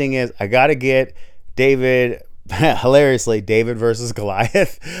main thing is I got to get David, hilariously, David versus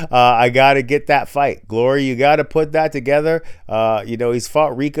Goliath. I got to get that fight. Glory, you got to put that together. He's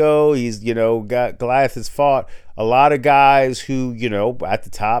fought Rico. Goliath has fought a lot of guys who, at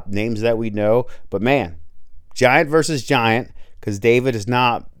the top, names that we know. But man, giant versus giant, because David is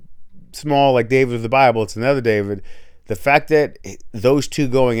not small like David of the Bible. It's another David. The fact that those two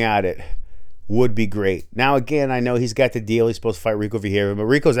going at it would be great. Now, again, I know he's got the deal. He's supposed to fight Rico Vieira, but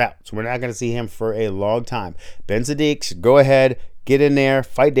Rico's out, so we're not going to see him for a long time. Ben Sadiq should go ahead, get in there,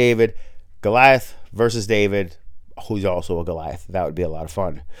 fight David. Goliath versus David, who's also a Goliath. That would be a lot of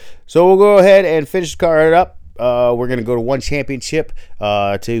fun. So we'll go ahead and finish the card up. We're going to go to one championship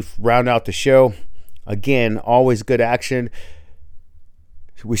to round out the show. Again, always good action.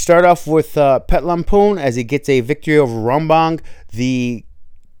 We start off with Petlampoon as he gets a victory over Rumbang.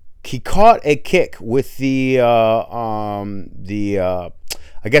 He caught a kick with I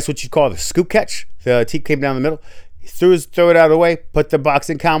guess what you'd call the scoop catch. The teep came down the middle. He threw it out of the way, put the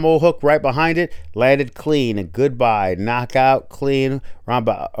boxing combo hook right behind it, landed clean, and goodbye. Knockout, clean.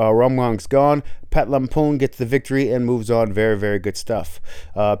 Rumbang's gone. Petlampoon gets the victory and moves on. Very, very good stuff.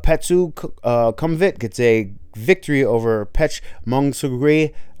 Petsu Kumvit gets a victory over Pech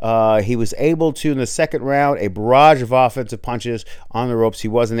Mongsugri. He was able to, in the second round, a barrage of offensive punches on the ropes. He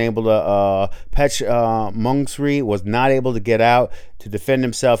wasn't able to, Pech Mongsugri was not able to get out to defend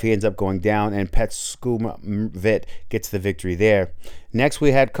himself. He ends up going down, and Pech Skumvit gets the victory there. Next,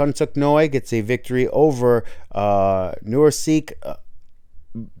 we had Kunsuk Noi gets a victory over Nursik.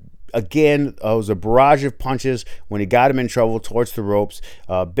 Again, it was a barrage of punches when he got him in trouble towards the ropes.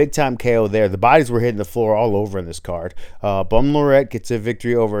 Big time KO there. The bodies were hitting the floor all over in this card. Bumloret gets a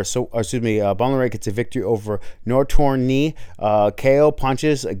victory over. Bumloret gets a victory over Nortorni. KO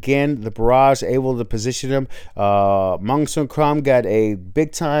punches again. The barrage able to position him. Mung Sun Kram got a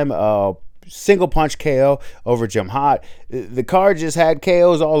big time single punch KO over Jamhat. The card just had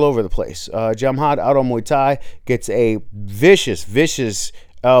KOs all over the place. Jamhat Auto Muay Thai gets a vicious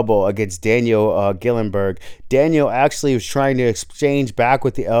elbow against Daniel Gillenberg. Daniel actually was trying to exchange back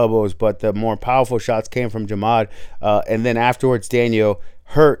with the elbows, but the more powerful shots came from Jamad. And then afterwards, Daniel,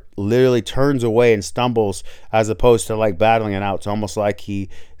 hurt, literally turns away and stumbles as opposed to like battling it out. It's almost like he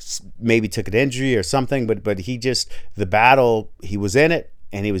maybe took an injury or something, but he just, the battle, he was in it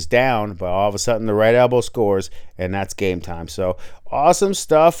and he was down, but all of a sudden the right elbow scores, and that's game time. So awesome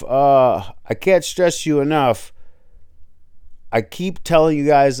stuff. I can't stress you enough. I keep telling you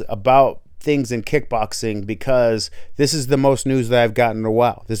guys about things in kickboxing because this is the most news that I've gotten in a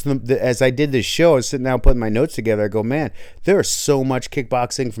while. As I did this show, I was sitting down putting my notes together. I go, man, there is so much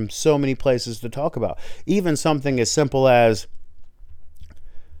kickboxing from so many places to talk about. Even something as simple as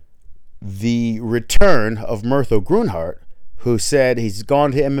the return of Murtho Grunhart, who said he's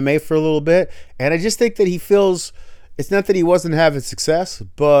gone to MMA for a little bit. And I just think that he feels, it's not that he wasn't having success,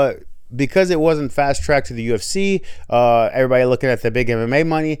 but because it wasn't fast tracked to the UFC, everybody looking at the big MMA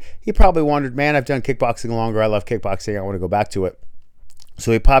money, he probably wondered, man, I've done kickboxing longer. I love kickboxing. I want to go back to it.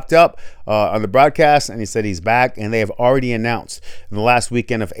 So he popped up on the broadcast and he said he's back, and they have already announced in the last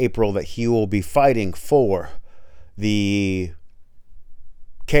weekend of April that he will be fighting for the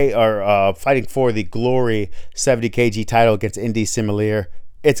Glory 70 kg title against Indy Similier.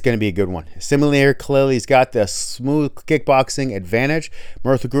 It's going to be a good one. Similier clearly has got the smooth kickboxing advantage.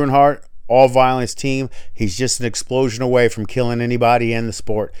 Murtho Grunhart, all violence team. He's just an explosion away from killing anybody in the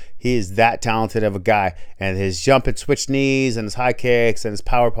sport. He is that talented of a guy. And his jump and switch knees and his high kicks and his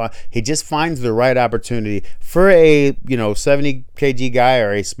power punch, he just finds the right opportunity for a 70 kg guy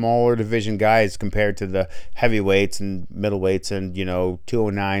or a smaller division guy as compared to the heavyweights and middleweights and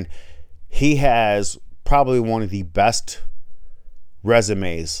 209. He has probably one of the best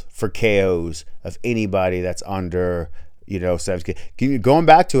resumes for KOs of anybody that's under 70. Going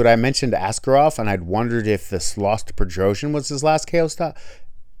back to it, I mentioned Askarov, and I'd wondered if this loss to Petrosian was his last KO stop.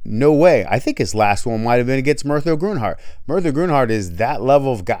 No way. I think his last one might have been against Murtho Grunhart. Murtho Grunhart is that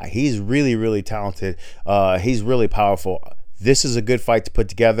level of guy. He's really, really talented. He's really powerful. This is a good fight to put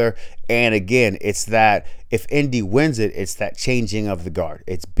together. And again, it's that if Indy wins it, it's that changing of the guard.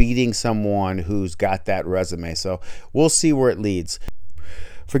 It's beating someone who's got that resume. So we'll see where it leads.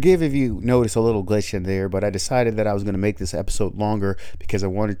 Forgive if you notice a little glitch in there, but I decided that I was going to make this episode longer because I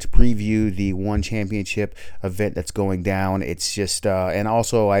wanted to preview the One Championship event that's going down. It's just, and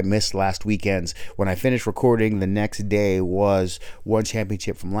also I missed last weekend's. When I finished recording, the next day was One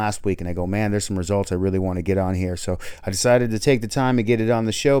Championship from last week, and I go, man, there's some results I really want to get on here. So I decided to take the time and get it on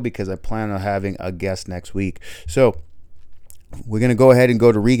the show because I plan on having a guest next week. So we're going to go ahead and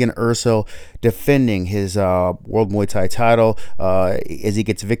go to Regan Ursel defending his World Muay Thai title as he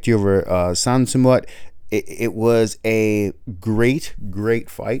gets victory over Sansumut. It was a great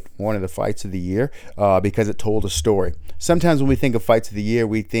fight, one of the fights of the year, because it told a story. Sometimes when we think of fights of the year,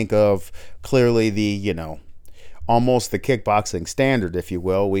 we think of clearly the, almost the kickboxing standard, if you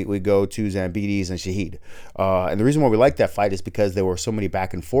will. We go to Zambides and Shahid. And the reason why we like that fight is because there were so many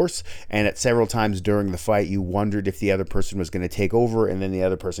back and forths, and at several times during the fight, you wondered if the other person was going to take over, and then the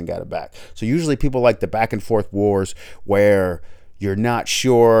other person got it back. So usually people like the back and forth wars where you're not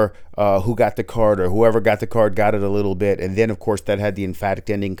sure who got the card, or whoever got the card got it a little bit. And then, of course, that had the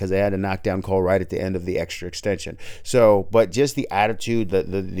emphatic ending because they had a knockdown call right at the end of the extra extension. So, but just the attitude,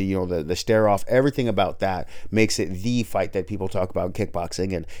 the stare off, everything about that makes it the fight that people talk about in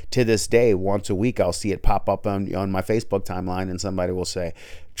kickboxing. And to this day, once a week, I'll see it pop up on my Facebook timeline, and somebody will say,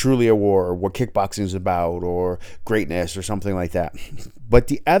 truly a war, or what kickboxing is about, or greatness, or something like that. But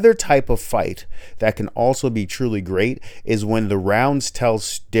the other type of fight that can also be truly great is when the rounds tell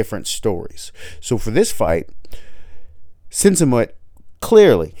different stories. So for this fight, Sansumut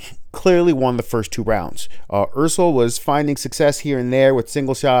clearly clearly won the first 2 rounds. Ursel was finding success here and there with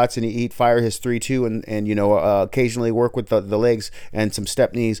single shots, and he'd fire his 3-2 and occasionally work with the legs and some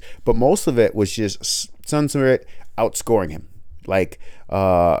step knees. But most of it was just Sunsmit outscoring him. Like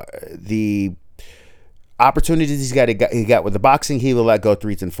the opportunities he got with the boxing, he would let go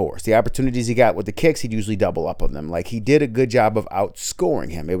 3s and 4s. The opportunities he got with the kicks, he'd usually double up on them. Like, he did a good job of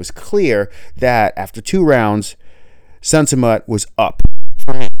outscoring him. It was clear that after 2 rounds, Sunsmit was up.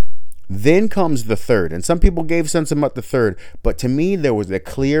 Then comes the third, and some people gave Sunsmit the third, but to me, there was a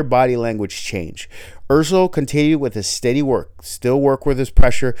clear body language change. Ursel continued with his steady work, still work with his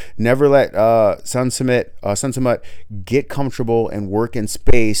pressure, never let Sunsmit get comfortable and work in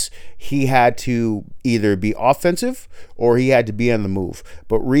space. He had to either be offensive or he had to be on the move.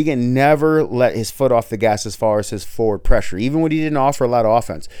 But Regan never let his foot off the gas as far as his forward pressure, even when he didn't offer a lot of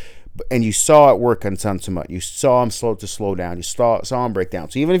offense. And you saw it work on Sunsmit. You saw him slow down. You saw him break down.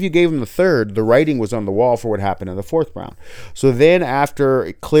 So even if you gave him the third, the writing was on the wall for what happened in the 4th round. So then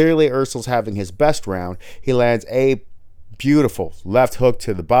after clearly Ursel's having his best round, he lands a beautiful left hook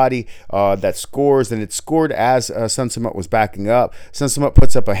to the body that scores, and it scored as Sunsmit was backing up. Sunsmit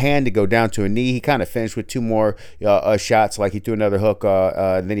puts up a hand to go down to a knee. He kind of finished with 2 more shots. Like, he threw another hook,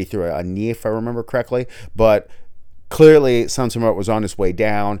 and then he threw a knee, if I remember correctly. But clearly, Sunsmit was on his way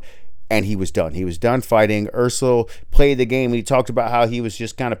down, and he was done. He was done fighting. Ursel played the game. He talked about how he was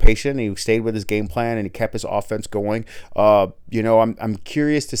just kind of patient. He stayed with his game plan, and he kept his offense going. I'm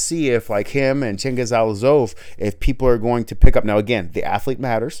curious to see if, like him and Chingiz Alazov, if people are going to pick up. Now, again, the athlete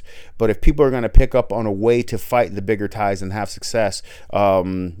matters, but if people are going to pick up on a way to fight the bigger ties and have success,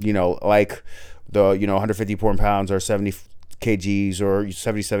 like the 154 pounds or 70 kgs or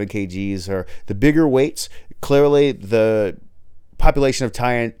 77 kgs or the bigger weights, clearly the population of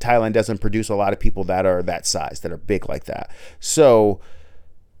Thailand doesn't produce a lot of people that are that size, that are big like that. So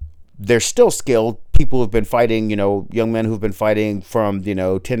they're still skilled. People have been fighting, young men who've been fighting from,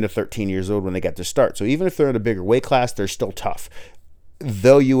 10 to 13 years old when they get to start. So even if they're in a bigger weight class, they're still tough.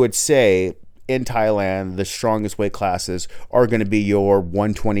 Though you would say in Thailand, the strongest weight classes are going to be your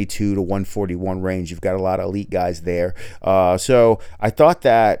 122 to 141 range. You've got a lot of elite guys there. So I thought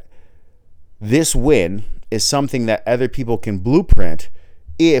that this win is something that other people can blueprint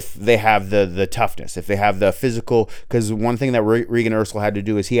if they have the toughness, if they have the physical. Because one thing that Regan Ursel had to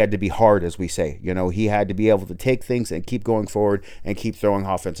do is he had to be hard, as we say. He had to be able to take things and keep going forward and keep throwing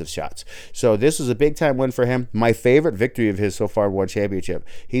offensive shots. So this was a big-time win for him. My favorite victory of his so far, one championship.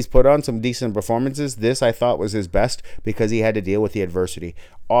 He's put on some decent performances. This, I thought, was his best because he had to deal with the adversity.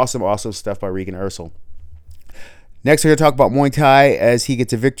 Awesome stuff by Regan Ursel. Next, we're going to talk about Muay Thai as he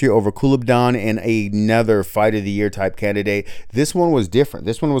gets a victory over Kulabdan in another Fight of the Year type candidate. This one was different.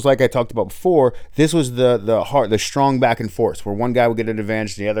 This one was, like I talked about before, this was the strong back and forth where one guy would get an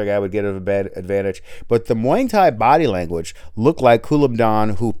advantage and the other guy would get a bad advantage. But the Muay Thai body language looked like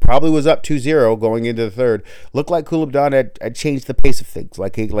Kulabdan, who probably was up 2-0 going into the third, looked like Kulabdan had changed the pace of things.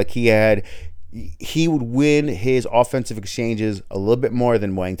 He would win his offensive exchanges a little bit more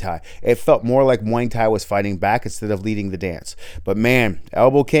than Muay Thai. It felt more like Muay Thai was fighting back instead of leading the dance. But man,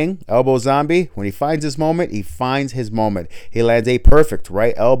 Elbow King, Elbow Zombie, when he finds his moment, he finds his moment. He lands a perfect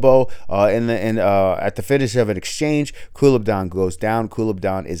right elbow at the finish of an exchange. Kulabdan goes down.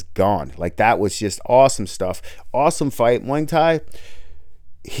 Kulabdan is gone. Like, that was just awesome stuff. Awesome fight. Muay Thai,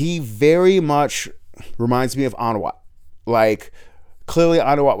 he very much reminds me of Anwar. Clearly,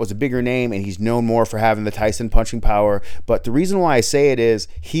 Anwar was a bigger name, and he's known more for having the Tyson punching power. But the reason why I say it is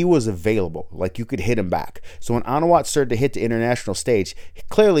he was available. You could hit him back. So when Anwar started to hit the international stage,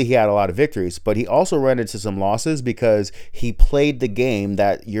 clearly he had a lot of victories. But he also ran into some losses because he played the game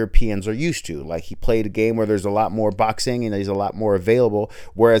that Europeans are used to. He played a game where there's a lot more boxing and he's a lot more available.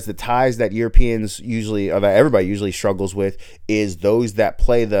 Whereas the ties that Europeans usually, or that everybody usually struggles with, is those that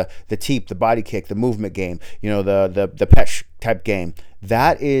play the teep, the body kick, the movement game, the pesh type game.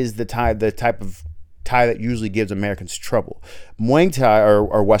 That is the type of Thai that usually gives Americans trouble. Muay Thai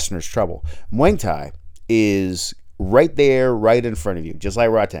or Westerners trouble. Muay Thai is right there, right in front of you, just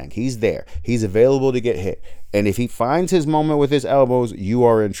like Ratang. He's there. He's available to get hit. And if he finds his moment with his elbows, you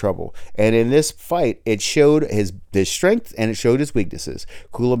are in trouble. And in this fight, it showed his strength and it showed his weaknesses.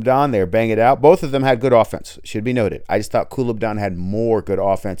 Kulabdan, they're banging it out. Both of them had good offense, should be noted. I just thought Kulabdan had more good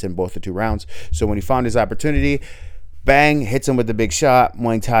offense in both the 2 rounds. So when he found his opportunity, bang, hits him with the big shot.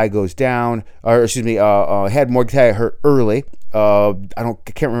 Muay Thai goes down. Had Muay Thai hurt early.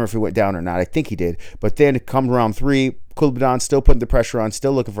 Can't remember if he went down or not. I think he did. But then it comes round 3. Kulabdan still putting the pressure on,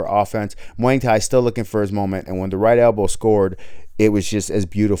 still looking for offense. Muay Thai still looking for his moment. And when the right elbow scored, it was just as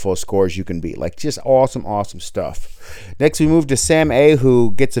beautiful a score as you can be. Like, just awesome, awesome stuff. Next, we move to Sam A,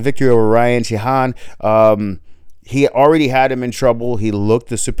 who gets a victory over Ryan Shihan. He already had him in trouble. He looked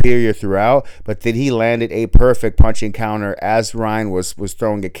the superior throughout, but then he landed a perfect punching counter as Ryan was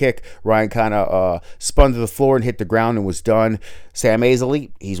throwing a kick. Ryan kind of spun to the floor and hit the ground and was done. Sam A's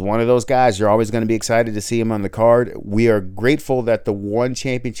elite. He's one of those guys. You're always going to be excited to see him on the card. We are grateful that the One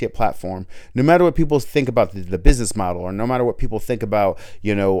Championship platform, no matter what people think about the business model, or no matter what people think about,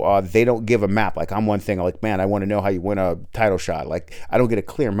 they don't give a map. Like, I'm one thing, like, man, I want to know how you win a title shot. Like, I don't get a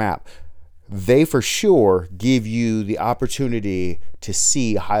clear map. They for sure give you the opportunity to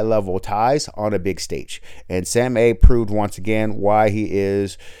see high-level ties on a big stage. And Sam A proved once again why he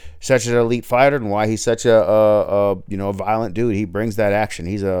is such an elite fighter and why he's such a violent dude. He brings that action.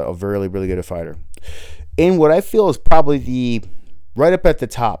 He's a really, really good fighter. In what I feel is probably right up at the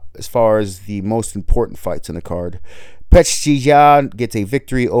top as far as the most important fights in the card, Pechjija gets a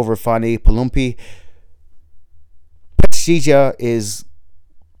victory over Fani Palumpi. Pechjija is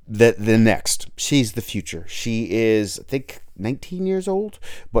the next. She's the future. She is, I think, 19 years old,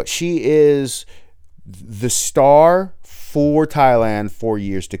 but she is the star for Thailand for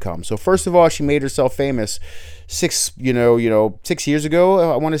years to come. So first of all, she made herself famous 6 years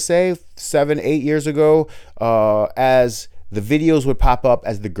ago, I want to say 7-8 years ago, as the videos would pop up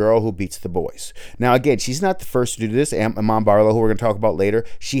as the girl who beats the boys. Now, again, she's not the first to do this. Iman Barlow, who we're going to talk about later,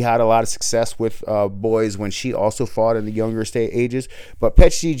 she had a lot of success with boys when she also fought in the younger ages. But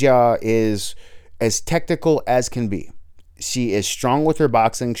Pechjija is as technical as can be. She is strong with her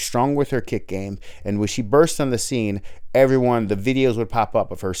boxing, strong with her kick game, and when she burst on the scene, the videos would pop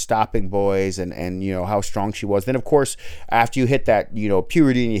up of her stopping boys and how strong she was. Then, of course, after you hit that,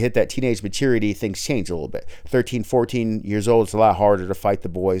 puberty and you hit that teenage maturity, things change a little bit. 13, 14 years old, it's a lot harder to fight the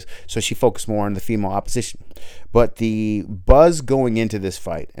boys, so she focused more on the female opposition. But the buzz going into this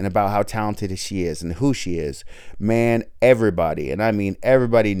fight and about how talented she is and who she is, man, everybody, and I mean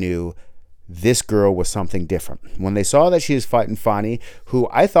everybody, knew this girl was something different. When they saw that she was fighting Fani, who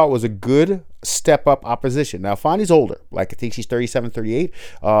I thought was a good step-up opposition. Now, Fani's older. Like, I think she's 37, 38.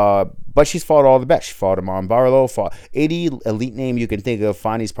 But she's fought all the best. She fought Iman Barlow, fought any elite name you can think of.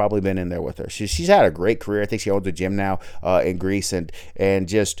 Fani's probably been in there with her. She's had a great career. I think she owns a gym now in Greece. And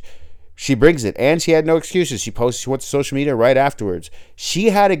just... she brings it, and she had no excuses. She went to social media right afterwards. She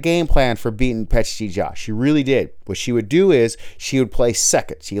had a game plan for beating Pechjija. She really did. What she would do is she would play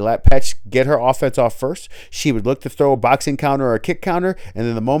second. She let Pech get her offense off first. She would look to throw a boxing counter or a kick counter, and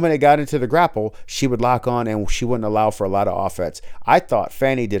then the moment it got into the grapple, she would lock on, and she wouldn't allow for a lot of offense. I thought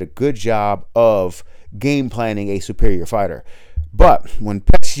Fanny did a good job of game planning a superior fighter. But when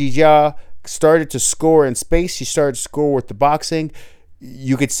Pechjija started to score in space, she started to score with the boxing,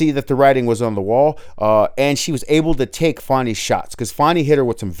 you could see that the writing was on the wall, and she was able to take Fani's shots because Fani hit her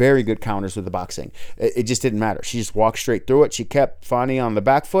with some very good counters with the boxing. It just didn't matter. She just walked straight through it. She kept Fani on the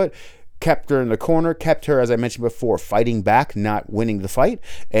back foot, kept her in the corner, kept her, as I mentioned before, fighting back, not winning the fight,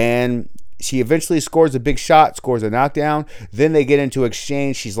 and she eventually scores a big shot, scores a knockdown. Then they get into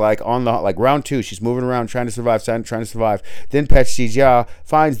exchange. She's like on the round 2. She's moving around, trying to survive. Then Pechjija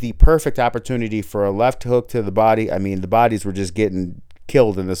finds the perfect opportunity for a left hook to the body. I mean, the bodies were just getting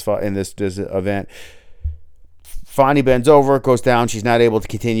killed in this event. Fani bends over, goes down. She's not able to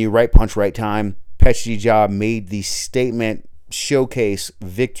continue. Right punch, right time. Pechjija made the statement showcase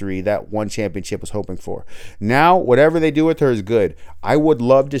victory that One Championship was hoping for. Now, whatever they do with her is good. I would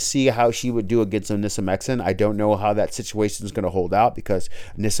love to see how she would do against Nissa Meksen. I don't know how that situation is going to hold out because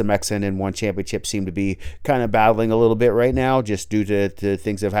Nissa Meksen and One Championship seem to be kind of battling a little bit right now just due to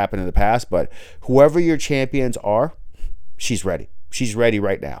things that have happened in the past. But whoever your champions are, she's ready. She's ready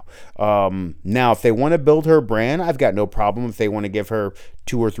right now. Now, if they want to build her brand, I've got no problem. If they want to give her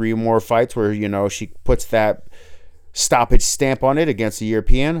 2 or 3 more fights where, she puts that stoppage stamp on it against a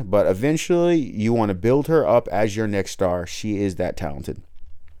European, but eventually you want to build her up as your next star. She is that talented.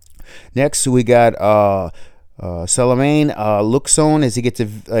 Next, we got Salamane Luxon as he gets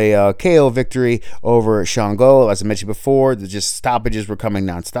a KO victory over Shango. As I mentioned before, just stoppages were coming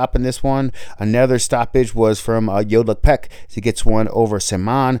non-stop in this one. Another stoppage was from Yodlak Pek as he gets one over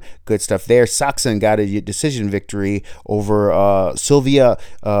Seman. Good stuff there. Saxon got a decision victory over Sylvia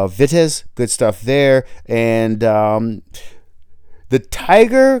Vitez. Good stuff there. And the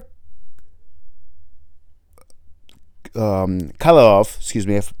Tiger Kalilov, excuse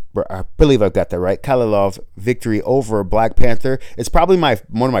me, I believe I've got that right. Kalilov victory over Black Panther. It's probably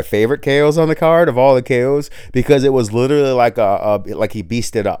one of my favorite KOs on the card of all the KOs because it was literally like like he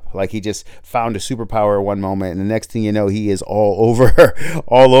beasted up, like he just found a superpower one moment, and the next thing you know, he is all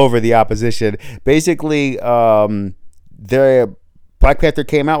over the opposition. Basically, Black Panther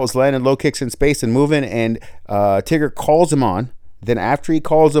came out, was landing low kicks in space and moving, and Tigger calls him on. Then after he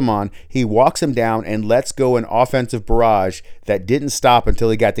calls him on, he walks him down and lets go an offensive barrage that didn't stop until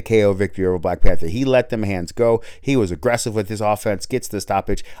he got the KO victory over Black Panther. He let them hands go. He was aggressive with his offense, gets the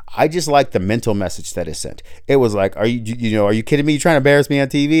stoppage. I just like the mental message that is sent. It was like, are you kidding me? You're trying to embarrass me on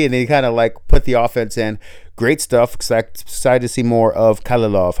TV? And then he kind of like put the offense in. Great stuff. Excited to see more of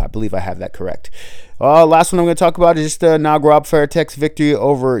Kalilov. I believe I have that correct. Last one I'm going to talk about is just Nagrab Fairtex victory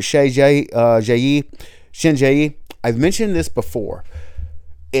over Shin Jae. I've mentioned this before.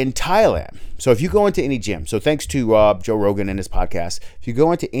 In Thailand, so if you go into any gym, so thanks to Joe Rogan and his podcast, if you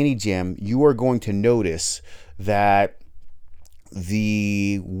go into any gym, you are going to notice that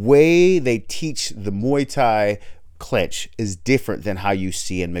the way they teach the Muay Thai clinch is different than how you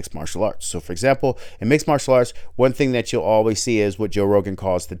see in mixed martial arts. So for example, in mixed martial arts, one thing that you'll always see is what Joe Rogan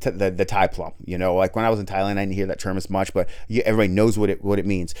calls the Thai plum. You know, like when I was in Thailand, I didn't hear that term as much, but everybody knows what it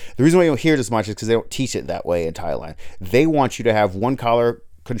means. The reason why you don't hear it as much is because they don't teach it that way in Thailand. They want you to have one collar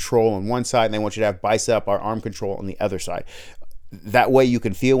control on one side, and they want you to have bicep or arm control on the other side. That way you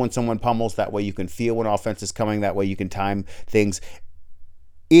can feel when someone pummels. That way you can feel when offense is coming. That way you can time things.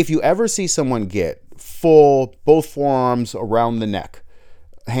 If you ever see someone get full, both forearms around the neck,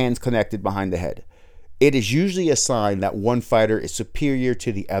 hands connected behind the head, it is usually a sign that one fighter is superior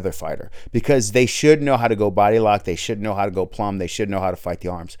to the other fighter, because they should know how to go body lock, they should know how to go plumb, they should know how to fight the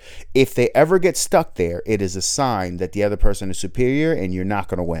arms. If they ever get stuck there, it is a sign that the other person is superior and you're not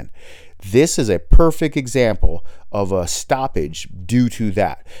going to win. This is a perfect example of a stoppage due to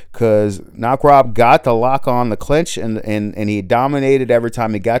that, because Nakrab got the lock on the clinch and he dominated every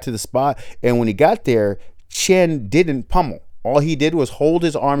time he got to the spot. And when he got there, Chen didn't pummel. All he did was hold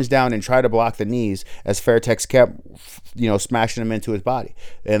his arms down and try to block the knees as Fairtex kept, smashing him into his body.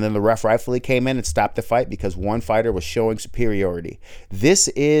 And then the ref rightfully came in and stopped the fight because one fighter was showing superiority. This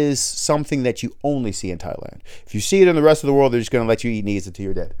is something that you only see in Thailand. If you see it in the rest of the world, they're just going to let you eat knees until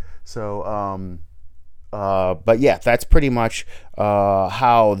you're dead. So, but yeah, that's pretty much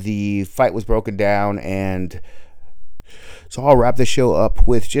how the fight was broken down. And so I'll wrap the show up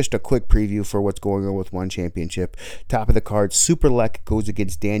with just a quick preview for what's going on with One Championship. Top of the card, Superlek goes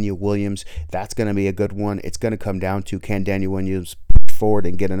against Daniel Williams. That's going to be a good one. It's going to come down to, can Daniel Williams push forward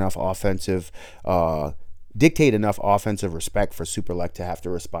and get enough dictate enough offensive respect for Superlek to have to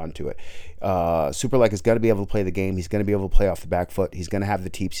respond to it. Superlek is going to be able to play the game. He's going to be able to play off the back foot. He's going to have the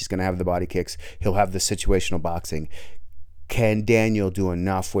teeps. He's going to have the body kicks. He'll have the situational boxing. Can Daniel do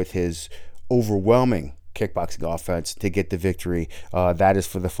enough with his overwhelming kickboxing offense to get the victory? That is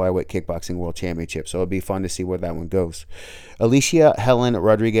for the Flyweight Kickboxing World Championship, so it'll be fun to see where that one goes. Alicia Helen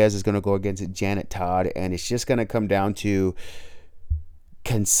Rodriguez is going to go against Janet Todd, and it's just going to come down to,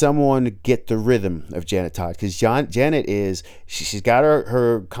 can someone get the rhythm of Janet Todd? Because Janet she's got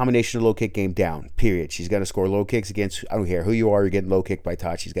her combination of low kick game down, period. She's going to score low kicks against, I don't care who you are, you're getting low kicked by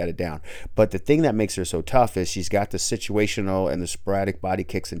Todd. She's got it down. But the thing that makes her so tough is she's got the situational and the sporadic body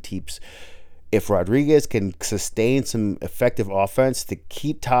kicks and teeps. If Rodriguez can sustain some effective offense to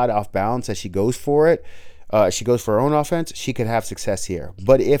keep Todd off balance as she goes for it, she goes for her own offense, she could have success here.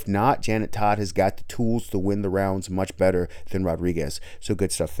 But if not, Janet Todd has got the tools to win the rounds much better than Rodriguez. So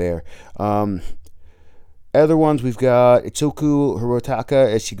good stuff there. Other ones, we've got Itsuku Hirotaka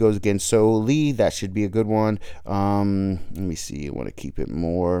as she goes against So Lee. That should be a good one. Let me see. I want to keep it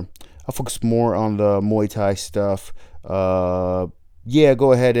more. I'll focus more on the Muay Thai stuff. Yeah,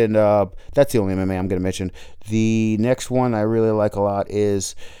 go ahead and that's the only MMA I'm going to mention. The next one I really like a lot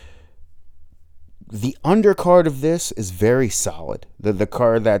is the undercard of this is very solid. The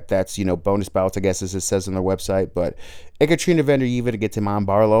card that's bonus bouts, I guess, as it says on their website. But Ekaterina Vanderyeva to get to Iman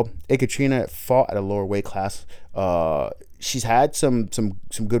Barlow. Ekaterina fought at a lower weight class. She's had some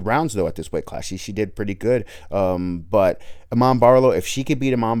good rounds though at this weight class. She did pretty good. But Iman Barlow, if she could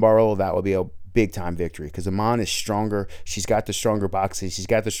beat Iman Barlow, that would be a big time victory, because Iman is stronger. She's got the stronger boxing. She's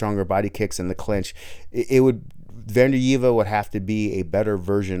got the stronger body kicks and the clinch. Vanderyeva would have to be a better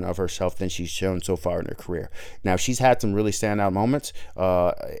version of herself than she's shown so far in her career. Now, she's had some really standout moments,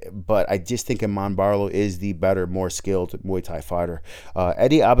 but I just think Iman Barlow is the better, more skilled Muay Thai fighter.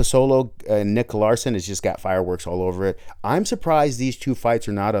 Eddie Abasolo and Nick Larson has just got fireworks all over it. I'm surprised these two fights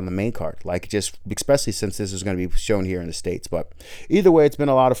are not on the main card, especially since this is going to be shown here in the States. But either way, it's been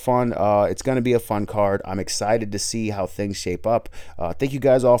a lot of fun. It's going to be a fun card. I'm excited to see how things shape up. Thank you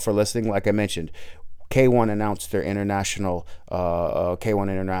guys all for listening. Like I mentioned, K1 announced their international K1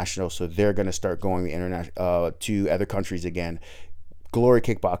 International, so they're going to start going to other countries again. Glory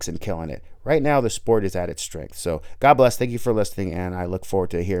Kickboxing killing it. Right now, the sport is at its strength. So God bless. Thank you for listening, and I look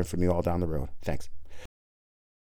forward to hearing from you all down the road. Thanks.